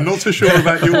 maybe. I'm not so sure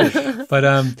about yours.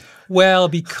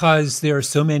 But, because there are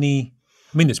so many,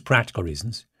 there's practical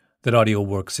reasons that audio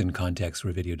works in contexts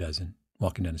where video doesn't.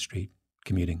 Walking down the street,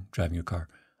 commuting, driving your car.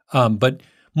 But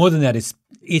more than that,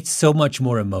 it's so much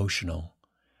more emotional.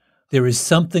 There is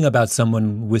something about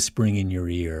someone whispering in your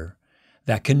ear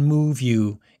that can move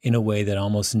you in a way that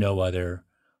almost no other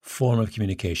form of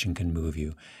communication can move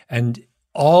you. And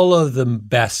all of the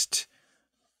best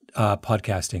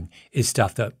podcasting is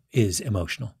stuff that is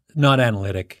emotional, not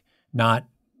analytic, not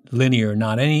linear,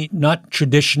 not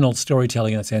traditional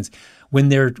storytelling in that sense. When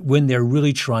they're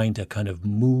really trying to kind of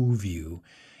move you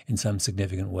in some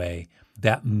significant way,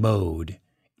 that mode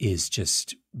is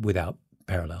just without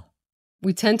parallel.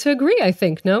 We tend to agree, I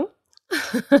think, no?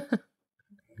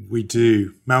 We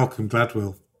do. Malcolm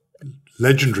Gladwell,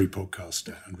 legendary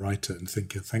podcaster and writer and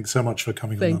thinker. Thanks so much for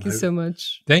coming on. Thank you so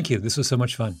much. Thank you. This was so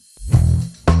much fun.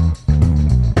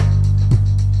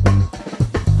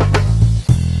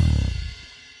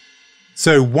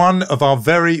 So one of our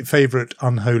very favourite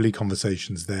unholy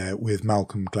conversations there with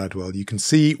Malcolm Gladwell. You can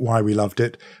see why we loved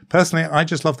it. Personally, I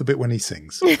just love the bit when he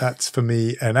sings. That's for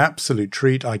me an absolute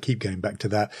treat. I keep going back to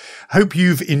that. Hope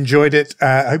you've enjoyed it.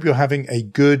 Hope you're having a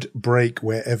good break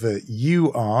wherever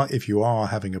you are. If you are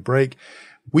having a break,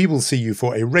 we will see you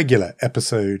for a regular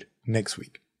episode next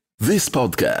week. This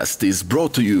podcast is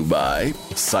brought to you by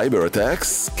Cyber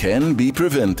attacks can be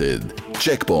prevented.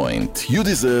 Check Point. You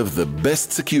deserve the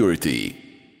best security.